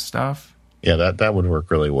program stuff. Yeah, that would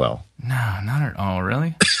work really well. No, not at all.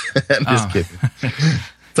 Really? I'm just kidding.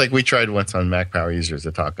 It's like we tried once on Mac Power Users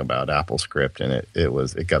to talk about AppleScript, and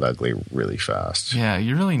it got ugly really fast. Yeah,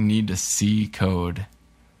 you really need to see code.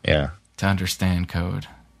 Yeah. To understand code.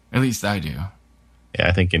 At least I do. Yeah,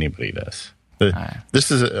 I think anybody does. This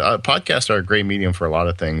is podcasts are a great medium for a lot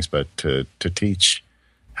of things, but to teach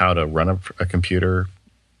how to run a computer,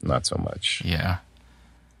 not so much. Yeah.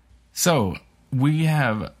 So we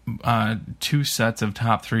have 2 sets of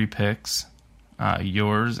top 3 picks,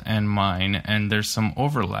 yours and mine, and there's some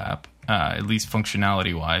overlap, at least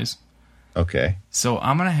functionality-wise. Okay. So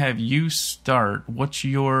I'm going to have you start. What's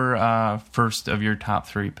your first of your top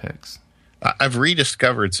 3 picks? I've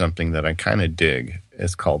rediscovered something that I kind of dig.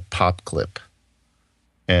 It's called PopClip.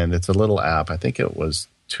 And it's a little app. I think it was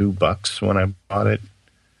 $2 when I bought it.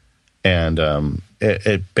 And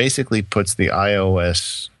it basically puts the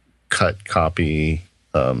iOS cut copy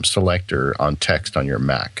selector on text on your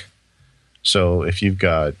Mac. So if you've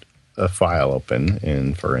got a file open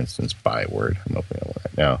in, for instance, Byword, I'm opening it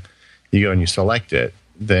right now, you go and you select it.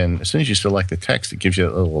 Then as soon as you select the text, it gives you a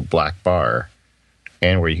little black bar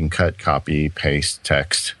and where you can cut, copy, paste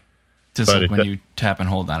text. Just like when you tap and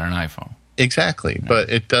hold on an iPhone. Exactly, but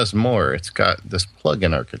it does more. It's got this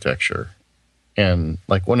plugin architecture. And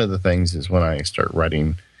like one of the things is when I start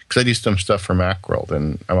writing, because I do some stuff for Macworld,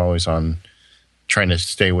 and I'm always on trying to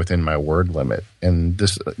stay within my word limit. And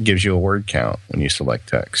this gives you a word count when you select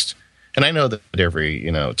text. And I know that every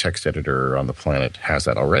text editor on the planet has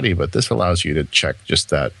that already, but this allows you to check just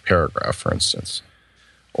that paragraph, for instance.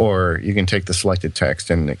 Or you can take the selected text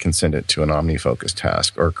and it can send it to an OmniFocus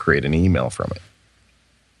task or create an email from it.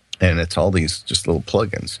 And it's all these just little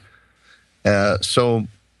plugins. So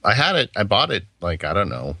I bought it like, I don't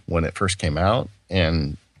know, when it first came out,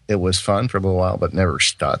 and it was fun for a little while, but never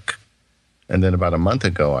stuck. And then about a month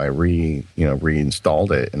ago, I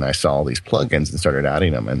reinstalled it, and I saw all these plugins and started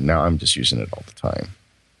adding them, and now I'm just using it all the time.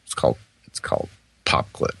 It's called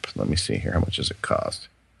PopClip. Let me see here. How much does it cost?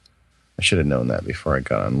 I should have known that before I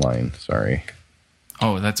got online. Sorry.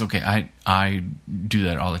 Oh, that's okay. I do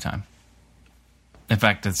that all the time. In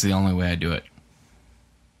fact, that's the only way I do it.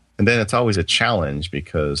 And then it's always a challenge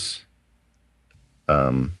because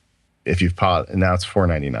if you've bought, and now it's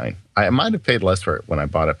 $4.99. I might have paid less for it when I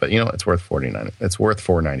bought it, but it's worth $49. It's worth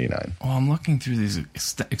 $4.99. Oh, I'm looking through these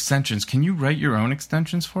extensions. Can you write your own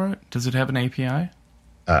extensions for it? Does it have an API?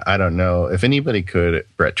 I don't know. If anybody could,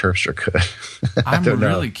 Brett Terpstra could. I'm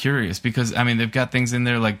really curious because, they've got things in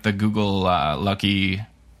there like the Google Lucky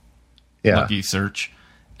search.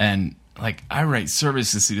 And, I write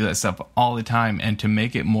services to do that stuff all the time. And to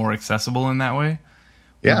make it more accessible in that way,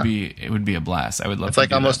 it would be a blast. I would love to do that.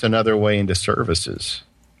 It's like almost another way into services.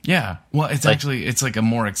 Yeah. Well, it's it's like a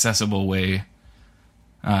more accessible way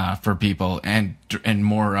for people and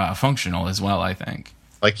more functional as well, I think.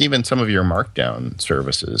 Like even some of your Markdown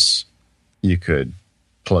services, you could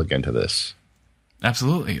plug into this.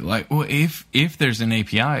 Absolutely. If there's an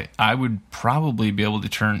API, I would probably be able to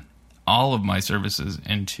turn all of my services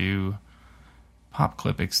into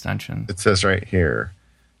PopClip extensions. It says right here,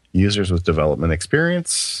 users with development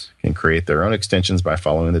experience can create their own extensions by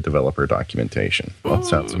following the developer documentation. Well, it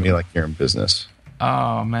sounds to me like you're in business.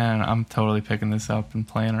 Oh, man, I'm totally picking this up and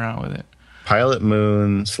playing around with it. Pilot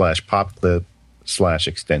Moon /PopClip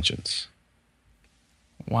 /extensions.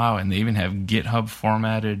 Wow, and they even have GitHub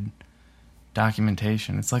formatted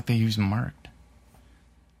documentation. It's like they use Marked.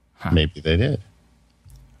 Huh. Maybe they did.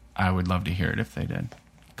 I would love to hear it if they did.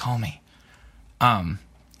 Call me.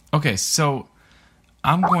 Okay, so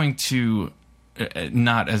I'm going to,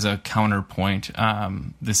 not as a counterpoint,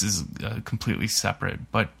 this is completely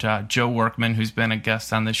separate, but Joe Workman, who's been a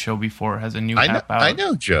guest on this show before, has a new app out. I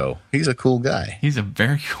know Joe. He's a cool guy. He's a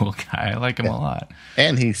very cool guy. I like him a lot.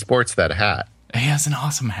 And he sports that hat. He has an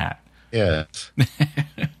awesome hat. Yes.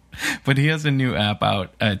 But he has a new app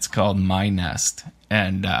out. It's called My Nest.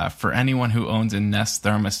 And for anyone who owns a Nest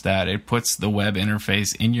thermostat, it puts the web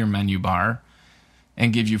interface in your menu bar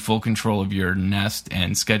and gives you full control of your Nest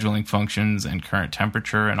and scheduling functions and current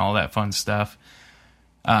temperature and all that fun stuff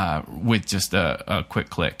with just a quick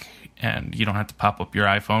click. And you don't have to pop up your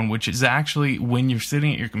iPhone, which is actually, when you're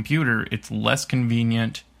sitting at your computer, it's less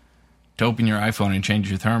convenient to open your iPhone and change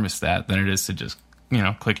your thermostat than it is to just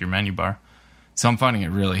click your menu bar. So I'm finding it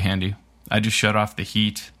really handy. I just shut off the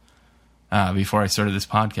heat before I started this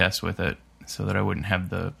podcast with it so that I wouldn't have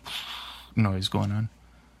the noise going on.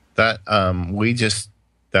 That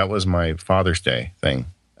that was my Father's Day thing,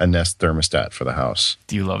 a Nest thermostat for the house.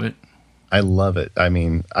 Do you love it? I love it. I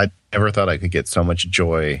mean, I never thought I could get so much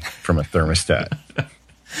joy from a thermostat.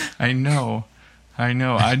 I know. I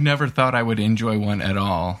never thought I would enjoy one at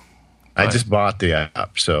all. I just bought the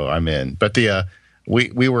app, so I'm in. But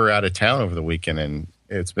we were out of town over the weekend, and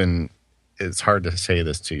it's hard to say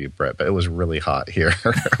this to you, Brett, but it was really hot here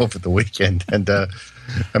over the weekend. And I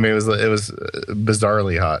mean, it was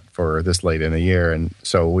bizarrely hot for this late in the year. And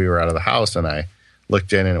so we were out of the house, and I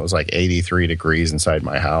looked in, and it was like 83 degrees inside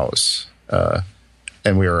my house.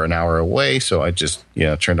 And we were an hour away, so I just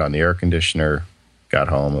turned on the air conditioner, got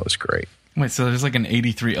home. It was great. Wait, so there's like an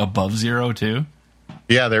 83 above zero too?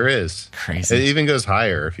 Yeah, there is. Crazy. It even goes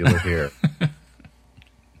higher if you live here.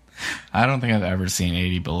 I don't think I've ever seen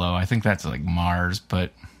 80 below. I think that's like Mars,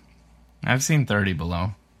 but I've seen 30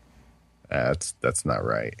 below. That's not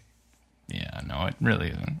right. Yeah, no, it really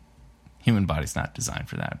isn't. Human body's not designed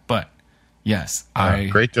for that. But yes,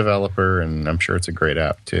 great developer, and I'm sure it's a great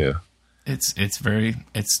app too. It's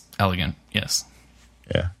elegant, yes.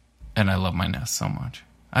 Yeah. And I love my Nest so much.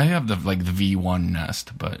 I have the V1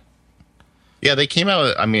 Nest, but yeah, they came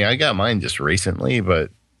out. I mean, I got mine just recently,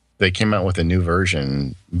 but they came out with a new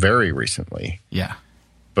version very recently. Yeah.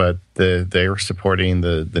 But they were supporting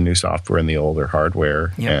the new software and the older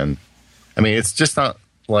hardware. Yep. And I mean, it's just not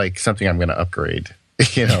like something I'm going to upgrade,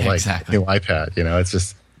 like exactly. New iPad, it's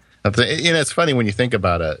just, it's funny when you think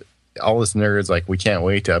about it, all us nerds, like we can't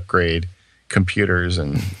wait to upgrade computers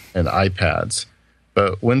and iPads.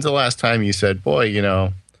 But when's the last time you said, boy,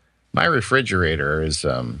 my refrigerator is,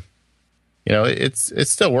 it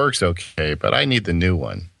still works okay, but I need the new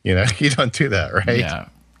one. You don't do that, right? Yeah.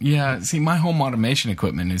 Yeah. See, my home automation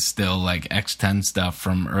equipment is still like X10 stuff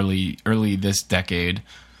from early this decade.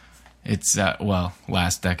 It's,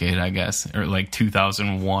 last decade, I guess, or like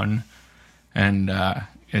 2001. And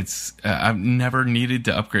I've never needed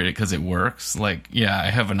to upgrade it because it works. Like, yeah, I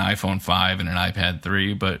have an iPhone 5 and an iPad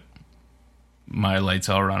 3, but my lights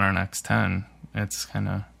all run on X10. It's kind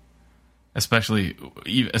of, especially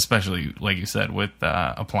like you said, with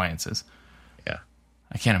appliances. Yeah.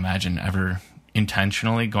 I can't imagine ever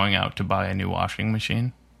intentionally going out to buy a new washing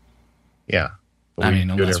machine. Yeah.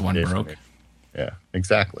 Unless one broke. Yeah,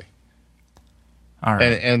 exactly. All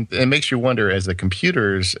right. And it makes you wonder, as the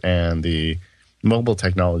computers and the mobile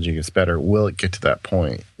technology gets better, will it get to that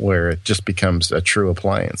point where it just becomes a true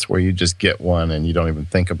appliance, where you just get one and you don't even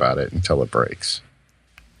think about it until it breaks?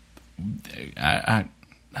 Would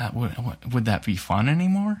that be fun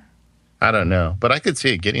anymore? I don't know, but I could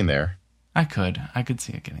see it getting there. I could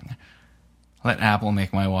see it getting there. Let Apple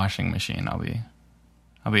make my washing machine. I'll be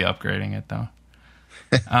upgrading it though.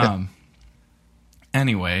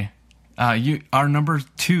 Anyway, our number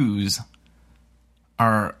twos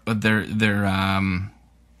are they're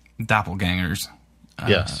doppelgangers.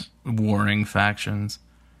 Yes, warring factions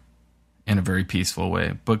in a very peaceful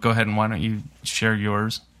way. But go ahead, and why don't you share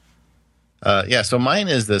yours? So mine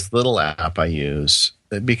is this little app I use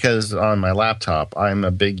because on my laptop, I'm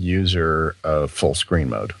a big user of full screen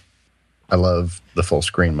mode. I love the full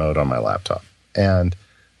screen mode on my laptop. And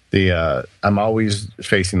I'm always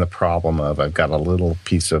facing the problem of I've got a little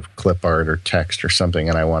piece of clip art or text or something,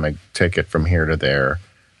 and I want to take it from here to there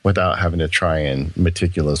without having to try and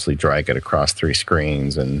meticulously drag it across 3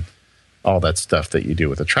 screens and all that stuff that you do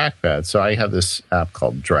with a trackpad. So I have this app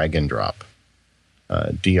called Drag and Drop.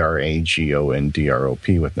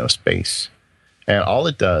 DRAGONDROP with no space. And all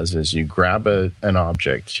it does is you grab an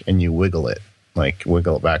object and you wiggle it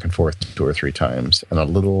back and forth 2 or 3 times, and a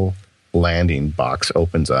little landing box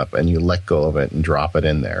opens up, and you let go of it and drop it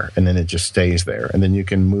in there, and then it just stays there. And then you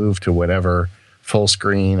can move to whatever full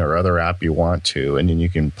screen or other app you want to, and then you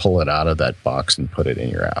can pull it out of that box and put it in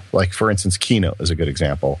your app. Like, for instance, Keynote is a good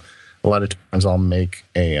example. A lot of times I'll make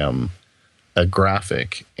a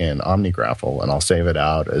graphic in OmniGraffle, and I'll save it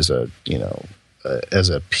out as a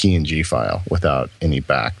PNG file without any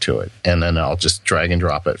back to it. And then I'll just drag and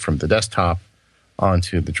drop it from the desktop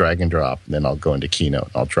onto the drag and drop, and then I'll go into Keynote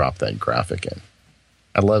and I'll drop that graphic in.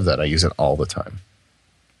 I love that. I use it all the time.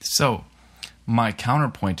 So my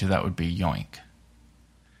counterpoint to that would be Yoink.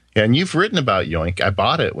 Yeah, and you've written about Yoink. I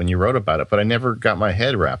bought it when you wrote about it, but I never got my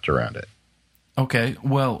head wrapped around it. Okay,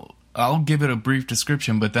 well, I'll give it a brief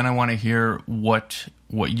description, but then I want to hear what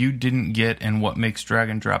you didn't get and what makes drag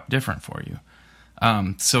and drop different for you.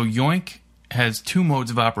 So Yoink has 2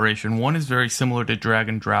 modes of operation. One is very similar to drag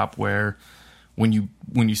and drop, where when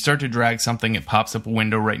you start to drag something, it pops up a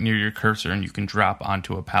window right near your cursor, and you can drop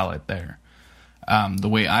onto a palette there. The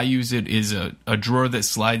way I use it is a drawer that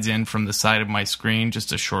slides in from the side of my screen,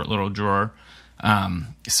 just a short little drawer.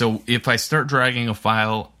 So if I start dragging a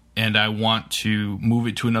file and I want to move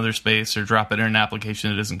it to another space or drop it in an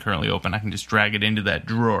application that isn't currently open, I can just drag it into that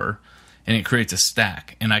drawer, and it creates a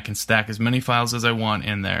stack. And I can stack as many files as I want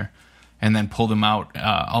in there, and then pull them out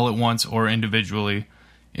all at once or individually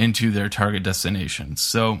into their target destination.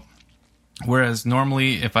 So whereas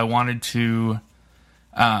normally if I wanted to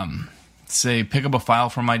say pick up a file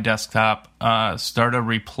from my desktop, start a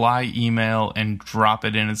reply email and drop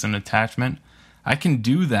it in as an attachment, I can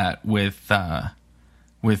do that with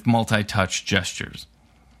multi-touch gestures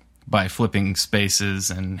by flipping spaces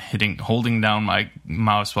and holding down my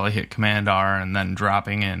mouse while I hit Command R and then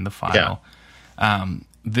dropping in the file.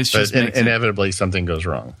 This just makes inevitably something goes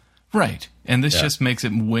wrong. Right. And this just makes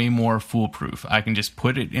it way more foolproof. I can just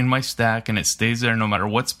put it in my stack and it stays there no matter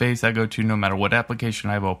what space I go to, no matter what application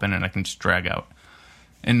I have open, and I can just drag out.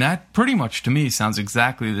 And that pretty much to me sounds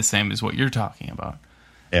exactly the same as what you're talking about.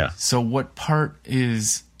 Yeah. So what part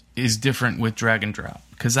is different with drag and drop?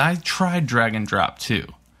 Because I tried drag and drop too.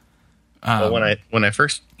 Well, when I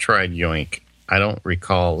first tried Yoink, I don't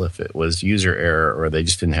recall if it was user error or they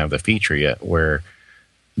just didn't have the feature yet where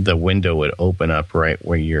the window would open up right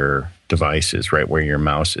where your device is, right where your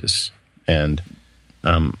mouse is. And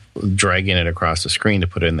dragging it across the screen to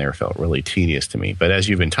put it in there felt really tedious to me. But as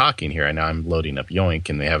you've been talking here, I know I'm loading up Yoink,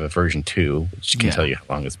 and they have a version 2, which can tell you how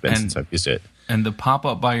long it's been since I've used it. And the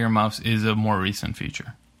pop-up by your mouse is a more recent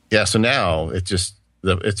feature. Yeah, so now it's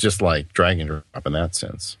just like drag and drop in that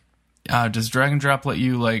sense. Does drag and drop let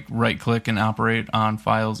you like right-click and operate on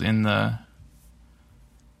files in the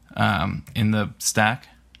stack?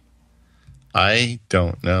 I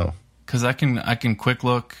don't know. Because I can quick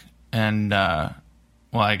look and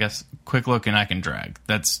I guess quick look and I can drag.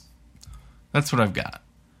 That's what I've got.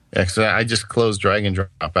 Yeah, because I just closed drag and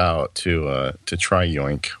drop out to try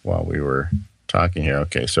Yoink while we were talking here.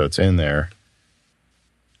 Okay, so it's in there,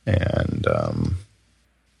 and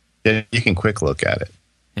you can quick look at it.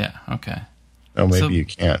 Yeah. Okay. Oh, maybe you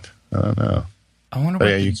can't. I don't know. I wonder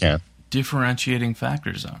what you can. Differentiating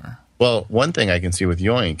factors are. Well, one thing I can see with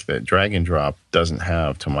Yoink that drag and drop doesn't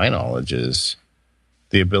have, to my knowledge, is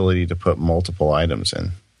the ability to put multiple items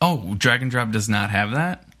in. Oh, drag and drop does not have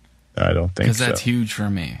that? I don't think so. Because that's huge for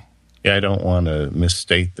me. Yeah, I don't want to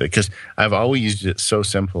misstate that, because I've always used it so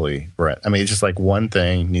simply, Brett. I mean, it's just like one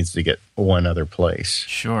thing needs to get one other place.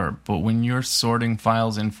 Sure, but when you're sorting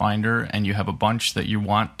files in Finder and you have a bunch that you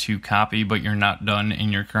want to copy but you're not done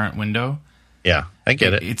in your current window... Yeah, I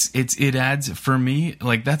get it. It adds, for me,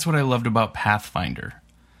 like that's what I loved about Pathfinder,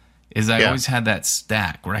 is I always had that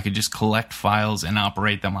stack where I could just collect files and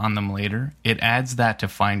operate them on them later. It adds that to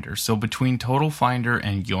Finder. So between Total Finder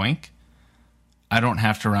and Yoink, I don't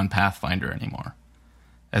have to run Pathfinder anymore.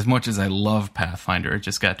 As much as I love Pathfinder, it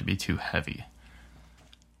just got to be too heavy.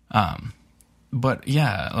 But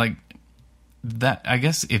yeah, like that. I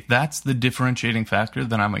guess if that's the differentiating factor,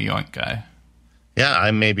 then I'm a Yoink guy. Yeah,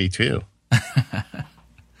 I may be too.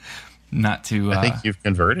 Not to. I think you've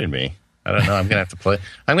converted me. I don't know. I'm gonna have to play.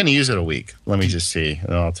 I'm gonna use it a week. Let me just see,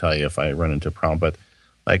 and I'll tell you if I run into a problem. But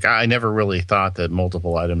like, I never really thought that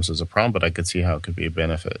multiple items was a problem, but I could see how it could be a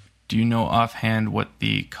benefit. Do you know offhand what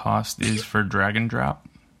the cost is for drag and drop?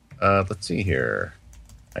 Let's see here.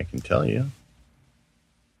 I can tell you.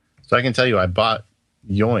 So I can tell you, I bought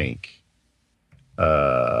Yoink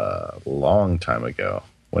a long time ago.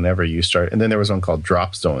 Whenever you start, and then there was one called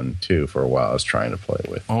Drop Zone too for a while. I was trying to play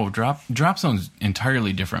with. Oh, Drop Zone's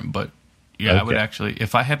entirely different, but yeah, okay. I would actually,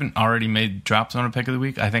 if I haven't already made Drop Zone a pick of the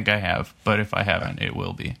week, I think I have. But if I haven't, it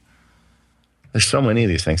will be. There's so many of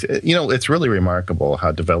these things. You know, it's really remarkable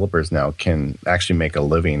how developers now can actually make a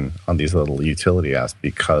living on these little utility apps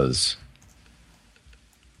because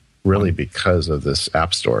of this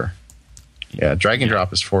app store. Yeah, Drag and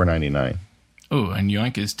Drop is $4.99. Oh, and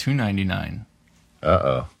Yoink is $2.99.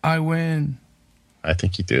 Uh-oh. I win. I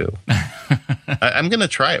think you do. I'm going to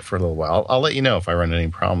try it for a little while. I'll let you know if I run into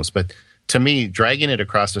any problems. But to me, dragging it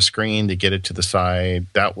across the screen to get it to the side,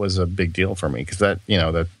 that was a big deal for me because that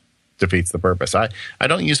defeats the purpose. I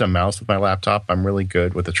don't use a mouse with my laptop. I'm really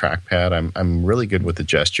good with the trackpad. I'm really good with the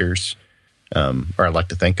gestures, or I like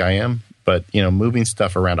to think I am. But, moving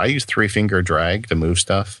stuff around, I use 3-finger drag to move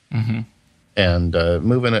stuff. Mm-hmm. And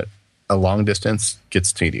moving it a long distance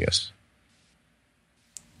gets tedious.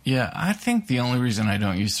 Yeah, I think the only reason I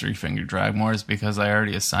don't use 3-finger drag more is because I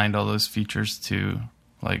already assigned all those features to,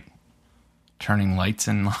 like, turning lights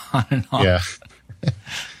on and off. Yeah.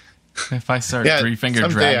 If I start Yeah, three-finger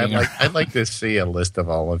someday dragging I'd like to see a list of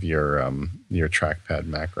all of your trackpad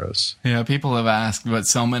macros. Yeah, people have asked, but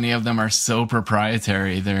so many of them are so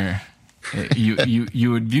proprietary. They're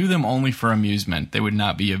you would view them only for amusement. They would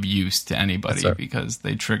not be of use to anybody because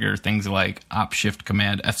they trigger things like Op Shift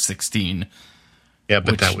Command F16. Yeah,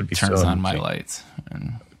 but which that would be turns so on my amusing. lights.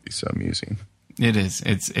 And That would be so amusing. it is.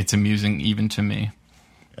 It's amusing even to me.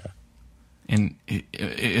 Yeah.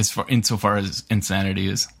 Insofar as insanity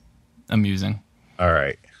is amusing. All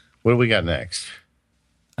right. What do we got next?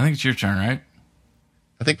 I think it's your turn, right?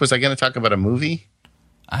 Was I going to talk about a movie?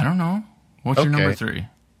 I don't know. What's your number 3?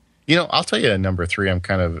 I'll tell you a number 3 I'm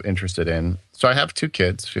kind of interested in. So I have 2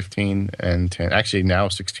 kids, 15 and 10. Actually, now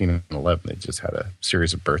 16 and 11. They just had a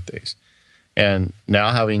series of birthdays. And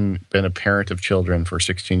now having been a parent of children for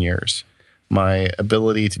 16 years, my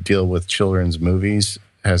ability to deal with children's movies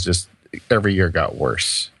has just every year got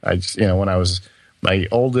worse. I just, when my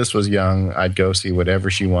oldest was young, I'd go see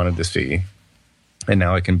whatever she wanted to see. And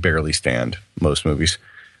now I can barely stand most movies.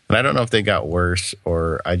 And I don't know if they got worse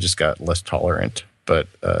or I just got less tolerant. But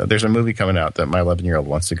there's a movie coming out that my 11-year-old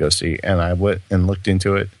wants to go see. And I went and looked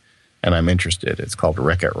into it, and I'm interested. It's called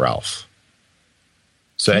Wreck-It Ralph.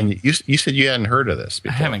 So, and you said you hadn't heard of this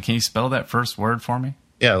before. I haven't. Can you spell that first word for me?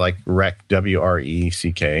 Yeah, like Wreck,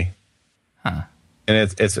 W-R-E-C-K. Huh.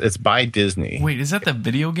 And it's by Disney. Wait, is that the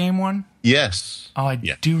video game one? Yes. Oh, I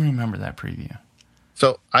do remember that preview.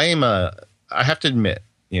 So I have to admit,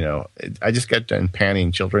 I just got done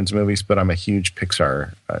panning children's movies, but I'm a huge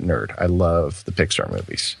Pixar nerd. I love the Pixar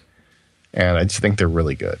movies. And I just think they're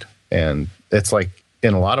really good. And it's like,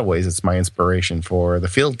 in a lot of ways, it's my inspiration for the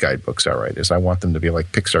field guide books I write, is I want them to be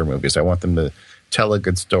like Pixar movies. I want them to tell a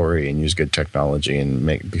good story and use good technology and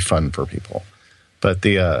be fun for people. But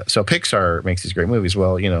so Pixar makes these great movies.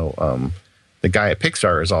 Well, the guy at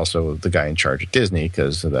Pixar is also the guy in charge of Disney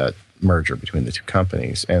because of that merger between the two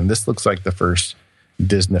companies. And this looks like the first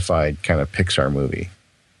Disney-fied kind of Pixar movie.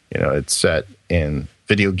 It's set in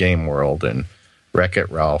video game world, and Wreck-It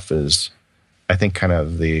Ralph is, I think, kind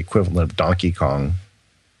of the equivalent of Donkey Kong.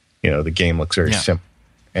 The game looks very simple,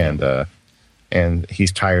 and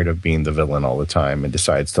he's tired of being the villain all the time and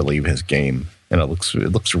decides to leave his game. And it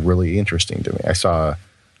looks really interesting to me. I saw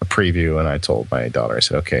a preview and I told my daughter, I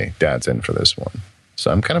said, "Okay, Dad's in for this one." So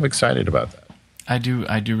I'm kind of excited about that. I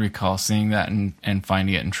do recall seeing that and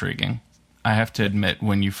finding it intriguing. I have to admit,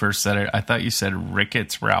 when you first said it, I thought you said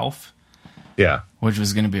Ricketts Ralph. Yeah, which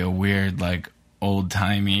was going to be a weird, like, old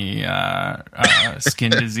timey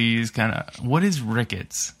skin disease kind of. What is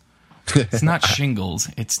rickets? It's not shingles.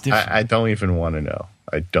 It's different. I don't even want to know.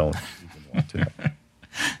 I don't even want to know.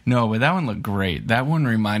 No, but that one looked great. That one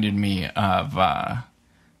reminded me of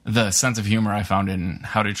the sense of humor I found in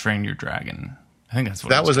How to Train Your Dragon. I think that's what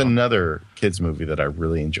that was called. Another kids movie that I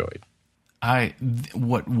really enjoyed.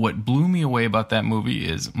 What blew me away about that movie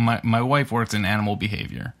is my wife works in animal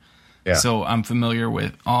behavior. Yeah. So I'm familiar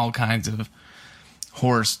with all kinds of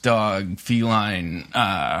horse, dog, feline.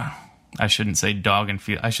 I shouldn't say dog and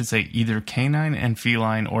feline. I should say either canine and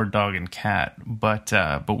feline or dog and cat. But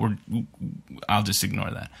I'll just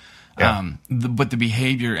ignore that. Yeah. But the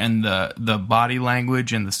behavior and the body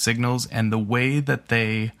language and the signals and the way that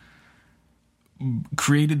they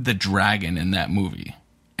created the dragon in that movie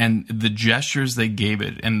and the gestures they gave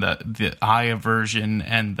it and the eye aversion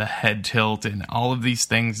and the head tilt and all of these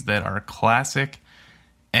things that are classic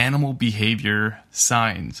animal behavior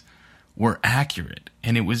signs were accurate.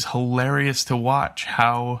 And it was hilarious to watch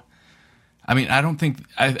how, I think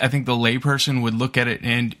the layperson would look at it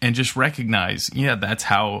and just recognize, that's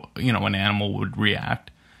how, an animal would react.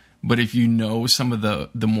 But if you know some of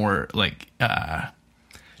the more like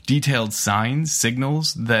detailed signs,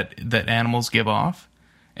 signals that animals give off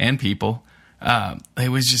and people, it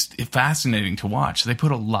was just fascinating to watch. They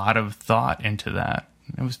put a lot of thought into that.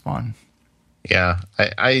 It was fun. Yeah,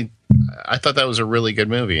 I thought that was a really good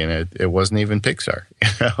movie, and it wasn't even Pixar.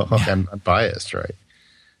 I'm biased, right?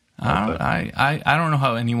 I don't know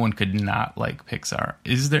how anyone could not like Pixar.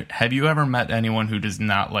 Have you ever met anyone who does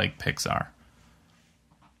not like Pixar?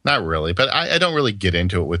 Not really, but I don't really get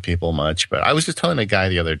into it with people much. But I was just telling a guy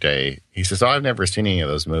the other day. He says, "Oh, I've never seen any of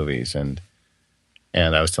those movies," and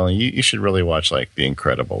I was telling you should really watch like The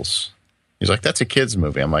Incredibles. He's like, "That's a kid's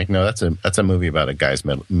movie." I'm like, "No, that's a movie about a guy's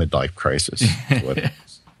midlife crisis."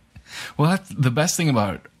 Well, that's the best thing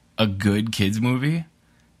about a good kids movie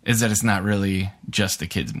is that it's not really just a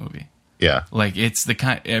kids movie. Yeah, like it's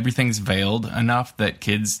everything's veiled enough that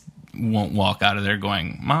kids won't walk out of there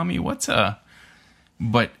going, "Mommy, what's a?"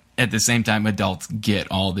 But at the same time, adults get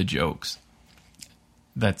all the jokes.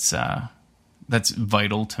 That's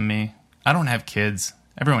vital to me. I don't have kids,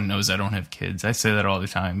 Everyone knows I don't have kids. I say that all the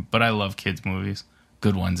time, but I love kids' movies.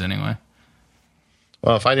 Good ones, anyway.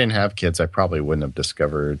 Well, if I didn't have kids, I probably wouldn't have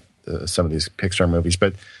discovered some of these Pixar movies.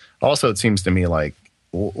 But also, it seems to me like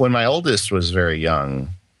when my oldest was very young,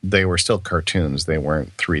 they were still cartoons. They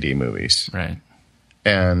weren't 3D movies. Right.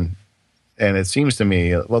 And it seems to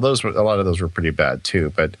me, well, a lot of those were pretty bad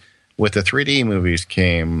too. But with the 3D movies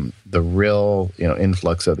came the real,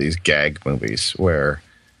 influx of these gag movies where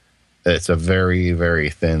it's a very, very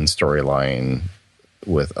thin storyline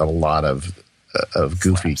with a lot of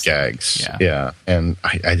goofy gags. Yeah. And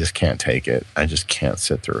I just can't take it. I just can't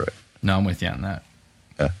sit through it. No, I'm with you on that.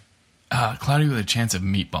 Cloudy with a Chance of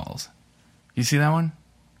Meatballs. You see that one?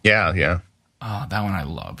 Yeah. Oh, that one I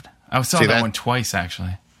loved. I saw that one twice,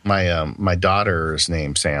 actually. My daughter's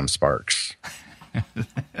named Sam Sparks.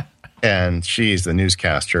 And she's the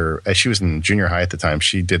newscaster. She was in junior high at the time.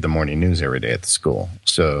 She did the morning news every day at the school.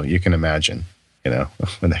 So you can imagine,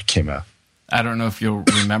 when that came out. I don't know if you'll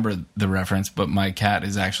remember the reference, but my cat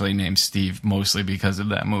is actually named Steve, mostly because of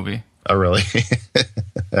that movie. Oh, really?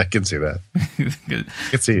 I can see that. I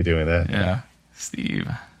can see you doing that. Yeah.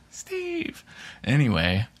 Steve.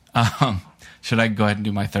 Anyway, should I go ahead and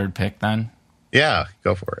do my third pick then? Yeah,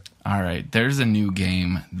 go for it. All right. There's a new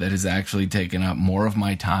game that has actually taken up more of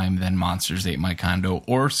my time than Monsters Ate My Condo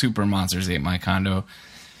or Super Monsters Ate My Condo,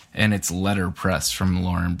 and it's Letterpress from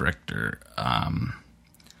Lauren Brichter.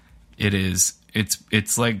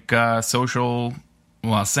 It's like social.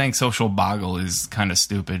 Well, saying social boggle is kind of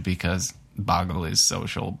stupid because boggle is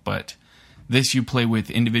social, but this you play with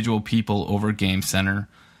individual people over Game Center,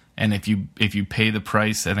 and if you pay the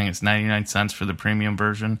price, I think it's 99 cents for the premium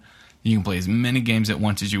version, you can play as many games at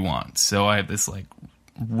once as you want. So I have this like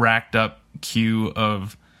racked up queue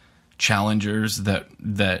of challengers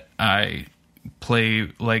that I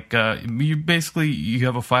play. Like you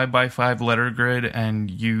have a 5x5 letter grid and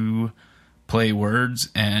you play words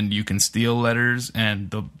and you can steal letters,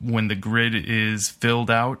 and when the grid is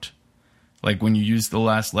filled out, like when you use the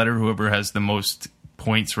last letter, whoever has the most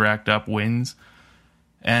points racked up wins.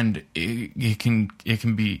 And it can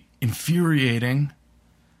be infuriating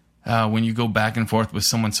when you go back and forth with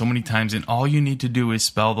someone so many times, and all you need to do is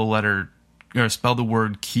spell the letter or spell the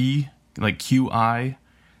word key, like QI,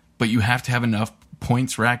 but you have to have enough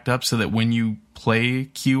points racked up so that when you play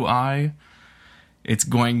QI, it's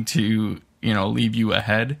going to leave you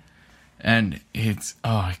ahead. And it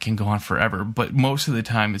can go on forever. But most of the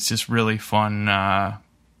time, it's just really fun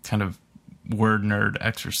kind of word nerd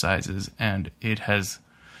exercises. And it has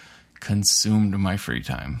consumed my free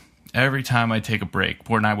time. Every time I take a break,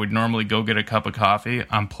 when I would normally go get a cup of coffee,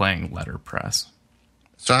 I'm playing Letterpress.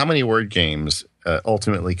 So how many word games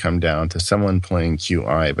ultimately come down to someone playing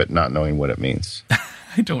QI but not knowing what it means?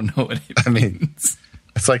 I don't know what it means.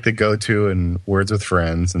 It's like the go-to in Words with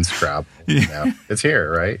Friends and Scrabble. Yeah. It's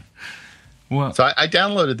here, right? Well, so I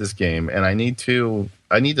downloaded this game and I need to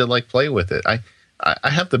like play with it. I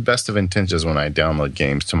have the best of intentions when I download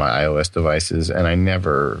games to my iOS devices, and I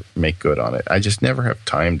never make good on it. I just never have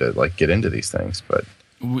time to like get into these things. But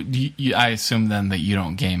I assume then that you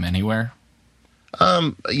don't game anywhere.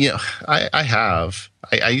 I have.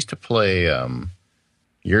 I used to play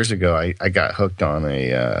years ago. I got hooked on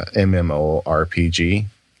a MMORPG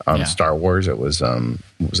on Star Wars. It was what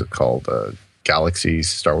was it called?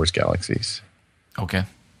 Star Wars Galaxies. Okay.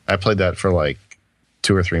 I played that for like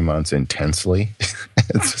 2 or 3 months intensely.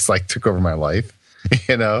 It's just like took over my life, I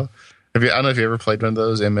don't know if you ever played one of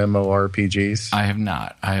those MMORPGs. I have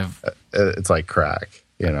not. I have. It's like crack,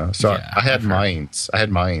 So yeah, I had mines. I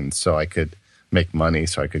had mines so I could make money,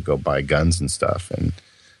 so I could go buy guns and stuff. And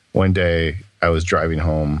one day I was driving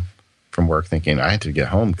home from work thinking I had to get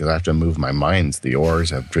home because I have to move my mines. The ores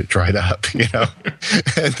have dried up,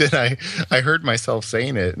 And then I heard myself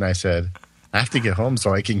saying it, and I said, I have to get home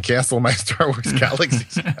so I can cancel my Star Wars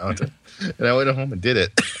Galaxies account. And I went home and did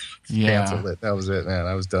it. Canceled it. That was it, man.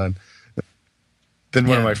 I was done. Then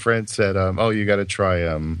one of my friends said, you got to try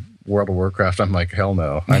World of Warcraft. I'm like, hell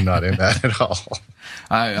no. I'm not in that at all.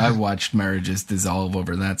 I watched marriages dissolve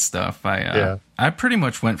over that stuff. I pretty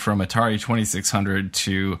much went from Atari 2600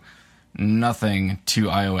 to nothing to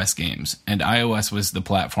iOS games. And iOS was the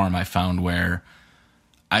platform I found where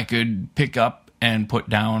I could pick up and put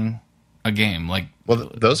down a game.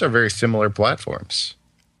 Those are very similar platforms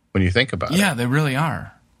when you think about it. Yeah, they really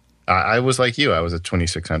are. I was like you. I was a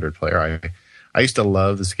 2600 player. I used to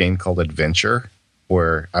love this game called Adventure,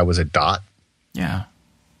 where I was a dot. Yeah.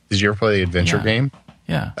 Did you ever play the Adventure game?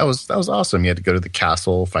 Yeah. That was awesome. You had to go to the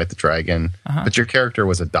castle, fight the dragon, but your character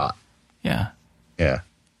was a dot. Yeah. Yeah.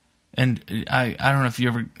 And I don't know if you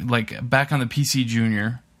ever, back on the PC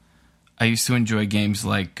Junior, I used to enjoy games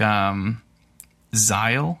like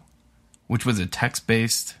Xyle, which was a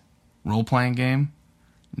text-based role-playing game,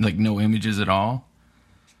 like no images at all.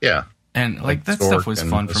 Yeah. And like that stuff was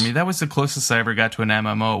fun for me. That was the closest I ever got to an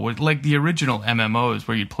MMO. With like the original MMOs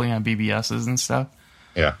where you'd play on BBSs and stuff.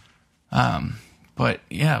 Yeah. But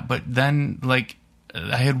then like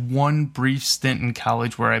I had one brief stint in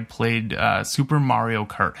college where I played Super Mario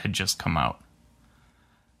Kart had just come out.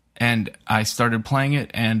 And I started playing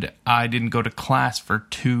it and I didn't go to class for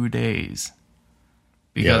 2 days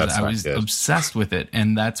because I was obsessed with it.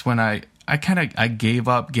 And that's when I gave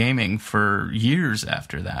up gaming for years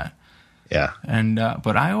after that. Yeah. And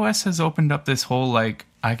but iOS has opened up this whole, like,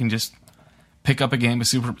 I can just pick up a game of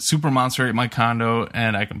Super Monster at my condo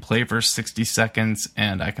and I can play for 60 seconds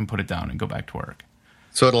and I can put it down and go back to work.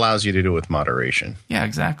 So it allows you to do it with moderation. Yeah,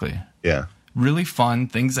 exactly. Yeah. Really fun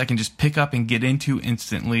things I can just pick up and get into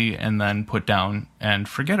instantly and then put down and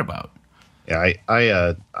forget about. Yeah,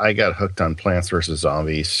 I got hooked on Plants vs.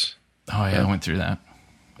 Zombies. Oh yeah, I went through that.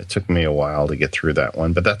 It took me a while to get through that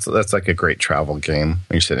one, but that's like a great travel game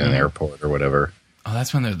when you sit in an airport or whatever. Oh,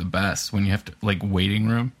 that's when they're the best, when you have to, like, waiting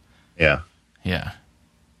room. Yeah. Yeah.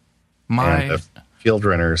 And Field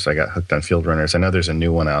Runners, I got hooked on Field Runners. I know there's a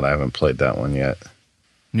new one out. I haven't played that one yet.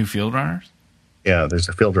 New Field Runners? Yeah, there's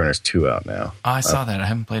a Field Runners 2 out now. Oh, I saw that. I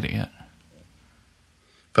haven't played it yet.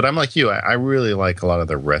 But I'm like you. I really like a lot of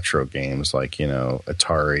the retro games, like,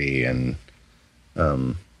 Atari and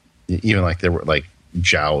even like there were like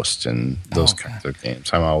Joust and those kinds of games.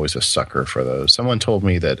 I'm always a sucker for those. Someone told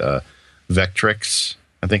me that Vectrix,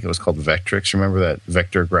 I think it was called Vectrix. Remember that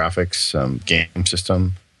vector graphics game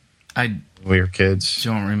system? When we were kids.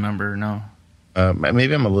 Don't remember, no.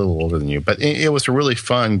 Maybe I'm a little older than you, but it was a really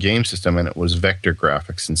fun game system, and it was vector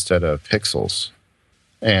graphics instead of pixels.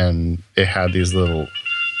 And it had these little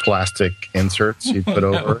plastic inserts you'd put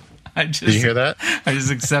over. Did you hear that? I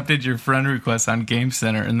just accepted your friend request on Game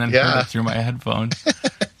Center and then heard it through my headphones.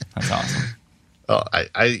 That's awesome. Oh,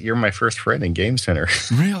 you're my first friend in Game Center.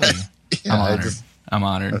 Really? Yeah, I'm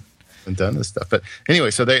honored. I've done this stuff. But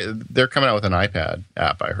anyway, so they're coming out with an iPad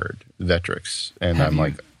app, I heard, Vectrix. And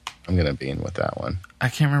I'm going to be in with that one. I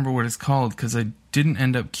can't remember what it's called because I didn't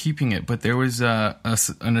end up keeping it, but there was an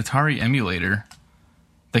Atari emulator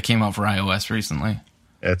that came out for iOS recently.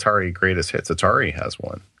 Atari Greatest Hits. Atari has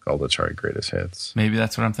one called Atari Greatest Hits. Maybe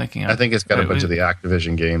that's what I'm thinking of. I think it's got a bunch of the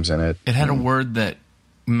Activision games in it. It had a word that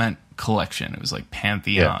meant collection. It was like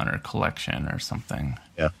Pantheon or collection or something.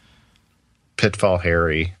 Yeah. Pitfall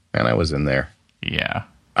Harry. And I was in there. Yeah.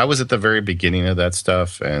 I was at the very beginning of that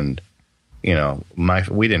stuff, and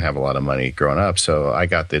we didn't have a lot of money growing up, so I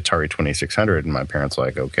got the Atari 2600, and my parents were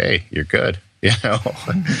like, okay, you're good, And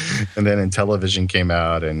then Intellivision came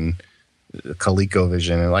out, and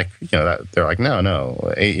ColecoVision, and they're like,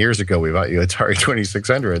 no, 8 years ago we bought you Atari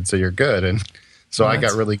 2600, so you're good. And so I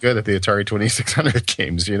got really good at the Atari 2600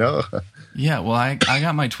 games, Yeah, well, I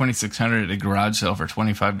got my 2600 at a garage sale for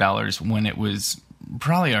 $25 when it was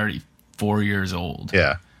probably already 4 years old.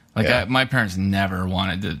 Yeah. My parents never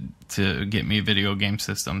wanted to get me a video game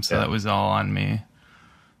system, so that was all on me.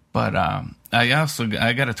 But I got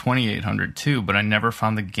a 2800 too, but I never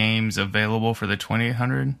found the games available for the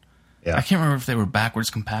 2800. Yeah. I can't remember if they were backwards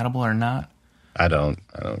compatible or not. I don't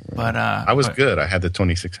remember. But I was good. I had the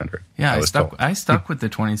 2600. Yeah, I stuck with the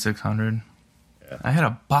 2600. Yeah. I had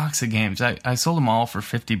a box of games. I sold them all for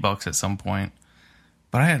 $50 at some point.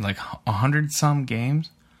 But I had like 100 some games.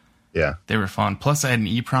 Yeah. They were fun. Plus I had an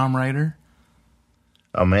EEPROM writer.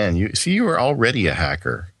 Oh man, you were already a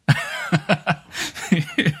hacker.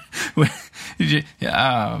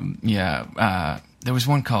 There was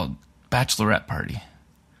one called Bachelorette Party,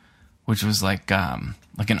 which was like an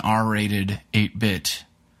R-rated 8-bit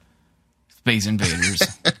Space Invaders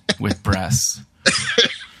with breasts.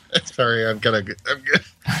 Sorry, I'm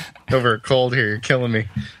over a cold here. You're killing me.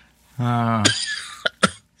 I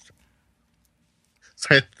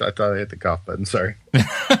thought I hit the cough button. Sorry.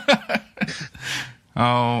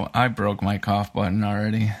 Oh, I broke my cough button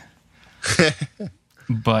already.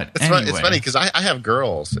 But anyway. It's funny because I have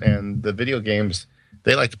girls, and the video games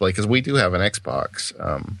they like to play, because we do have an Xbox.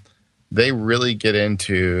 They really get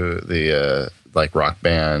into the like Rock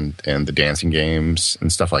Band and the dancing games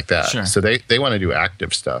and stuff like that. Sure. So they want to do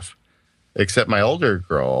active stuff. Except my older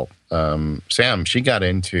girl, Sam, she got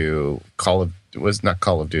into not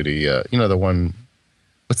Call of Duty. The one.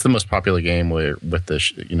 What's the most popular game with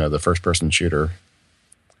the first person shooter?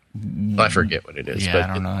 I forget what it is. Yeah, but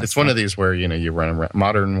I don't know. It's one of these where you run around.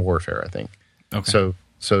 Modern Warfare, I think. Okay.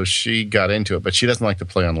 So she got into it, but she doesn't like to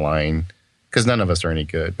play online because none of us are any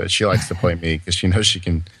good. But she likes to play me because she knows she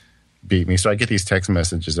can beat me. So I get these text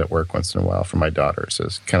messages at work once in a while from my daughter. It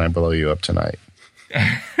says, "Can I blow you up tonight?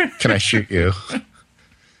 Can I shoot you?" And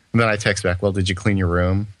then I text back, "Well, did you clean your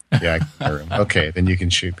room?" "Yeah, I cleaned my room." "Okay, then you can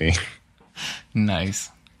shoot me." Nice.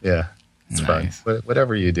 Yeah, it's fun.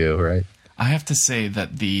 Whatever you do, right? I have to say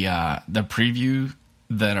that the preview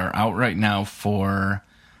that are out right now for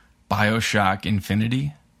BioShock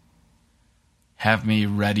Infinity have me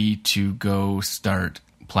ready to go start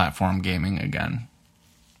platform gaming again.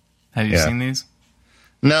 Have you seen these?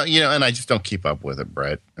 No, and I just don't keep up with it,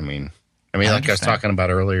 Brett. I mean, like I was talking about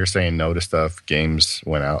earlier, saying no to stuff. Games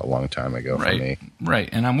went out a long time ago for me. Right,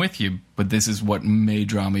 and I'm with you, but this is what may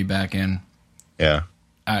draw me back in. Yeah.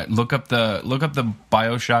 Look up the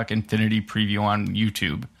BioShock Infinity preview on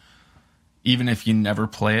YouTube. Even if you never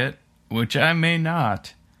play it, which I may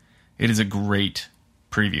not, it is a great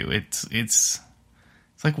preview. It's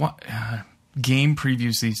like what game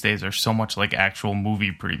previews these days are so much like actual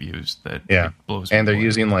movie previews that it blows me away. And they're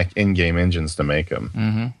using like in-game engines to make them.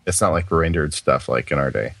 Mm-hmm. It's not like rendered stuff like in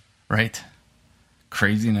our day. Right.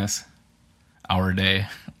 Craziness. Our day.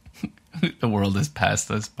 The world has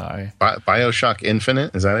passed us by. BioShock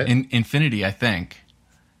Infinite, is that it? Infinity, I think.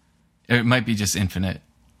 It might be just Infinite.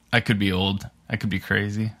 I could be old. I could be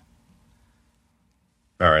crazy.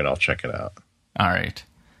 All right, I'll check it out. All right.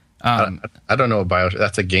 I don't know about BioShock.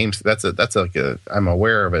 That's a game. That's like a. I'm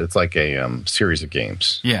aware of it. It's like a series of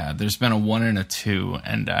games. Yeah, there's been a 1 and a 2,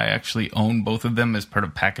 and I actually own both of them as part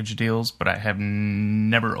of package deals, but I have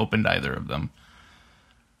never opened either of them.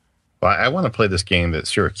 Well, I want to play this game that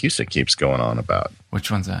Siracusa keeps going on about. Which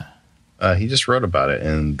one's that? He just wrote about it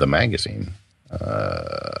in the magazine.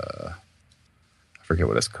 I forget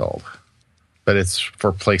what it's called. But it's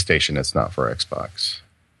for PlayStation. It's not for Xbox.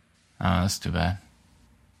 Oh, that's too bad.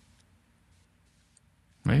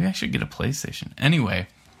 Maybe I should get a PlayStation. Anyway,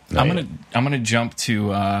 I'm gonna jump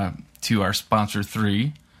to our sponsor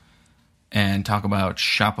 3 and talk about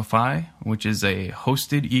Shopify, which is a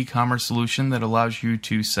hosted e-commerce solution that allows you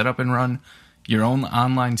to set up and run your own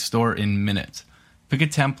online store in minutes. Pick a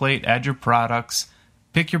template, add your products,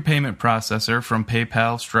 pick your payment processor from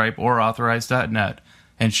PayPal, Stripe, or Authorize.net,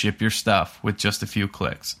 and ship your stuff with just a few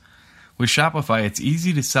clicks. With Shopify, it's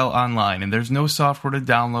easy to sell online, and there's no software to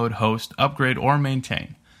download, host, upgrade, or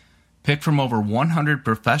maintain. Pick from over 100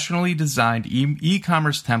 professionally designed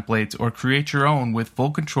e-commerce templates or create your own with full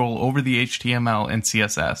control over the HTML and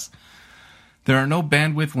CSS. There are no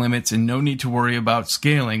bandwidth limits and no need to worry about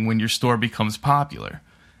scaling when your store becomes popular.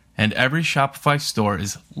 And every Shopify store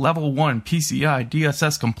is level 1 PCI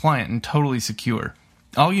DSS compliant and totally secure.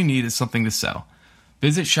 All you need is something to sell.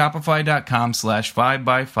 Visit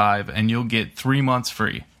shopify.com/5by5 and you'll get 3 months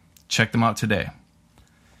free. Check them out today.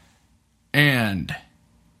 And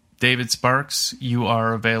David Sparks, you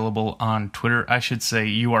are available on Twitter. I should say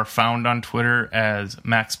you are found on Twitter as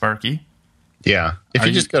Max Sparky. Yeah. If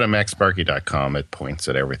you just go to maxsparky.com, it points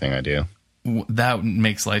at everything I do. That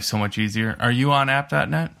makes life so much easier. Are you on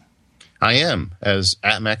app.net? I am, as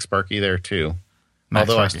at Max Sparky there too.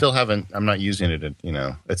 Although I still haven't, I'm not using it,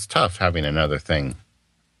 it's tough having another thing.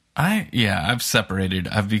 I've separated.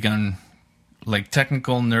 I've begun, like,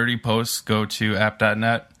 technical nerdy posts go to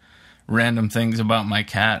app.net. Random things about my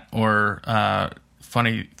cat or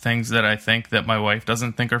funny things that I think that my wife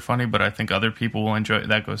doesn't think are funny, but I think other people will enjoy.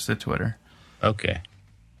 That goes to Twitter. Okay.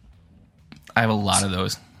 I have a lot of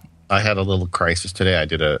those. I had a little crisis today. I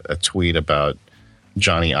did a tweet about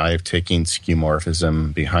Johnny Ive taking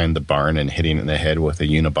skeuomorphism behind the barn and hitting it in the head with a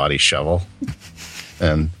unibody shovel.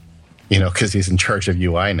 And, because he's in charge of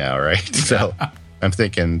UI now, right? So I'm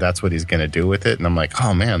thinking that's what he's going to do with it. And I'm like,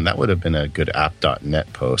 oh, man, that would have been a good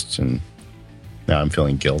app.net post. And now I'm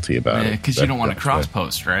feeling guilty about it. Because you don't want to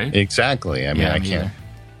cross-post, right? Exactly. I can't.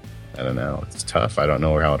 I don't know. It's tough. I don't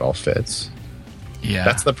know how it all fits. Yeah.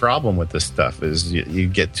 That's the problem with this stuff is you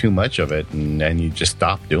get too much of it and then you just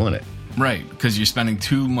stop doing it. Right. Because you're spending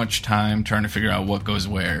too much time trying to figure out what goes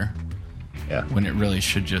where. Yeah. When it really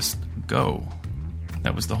should just go.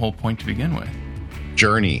 That was the whole point to begin with.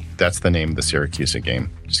 Journey. That's the name of the Siracusa game.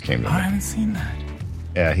 Just came to me. I haven't seen that.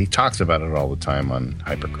 Yeah, he talks about it all the time on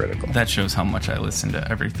Hypercritical. That shows how much I listen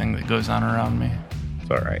to everything that goes on around me. It's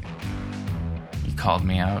all right. You called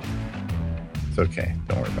me out. It's okay.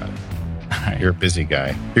 Don't worry about it. Right. You're a busy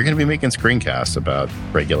guy. You're going to be making screencasts about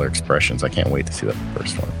regular expressions. I can't wait to see that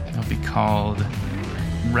first one. It'll be called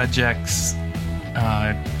Regex.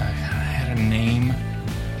 I had a name.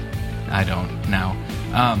 I don't now.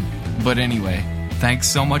 But anyway, thanks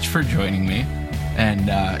so much for joining me.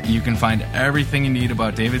 And you can find everything you need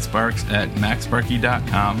about David Sparks at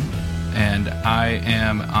maxsparky.com. And I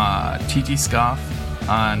am TT Scoff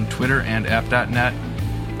on Twitter and app.net.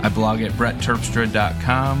 I blog at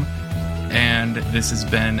brettterpstra.com. And this has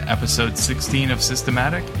been episode 16 of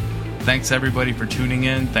Systematic. Thanks everybody for tuning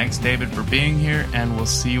in. Thanks David for being here, and we'll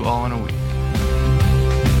see you all in a week.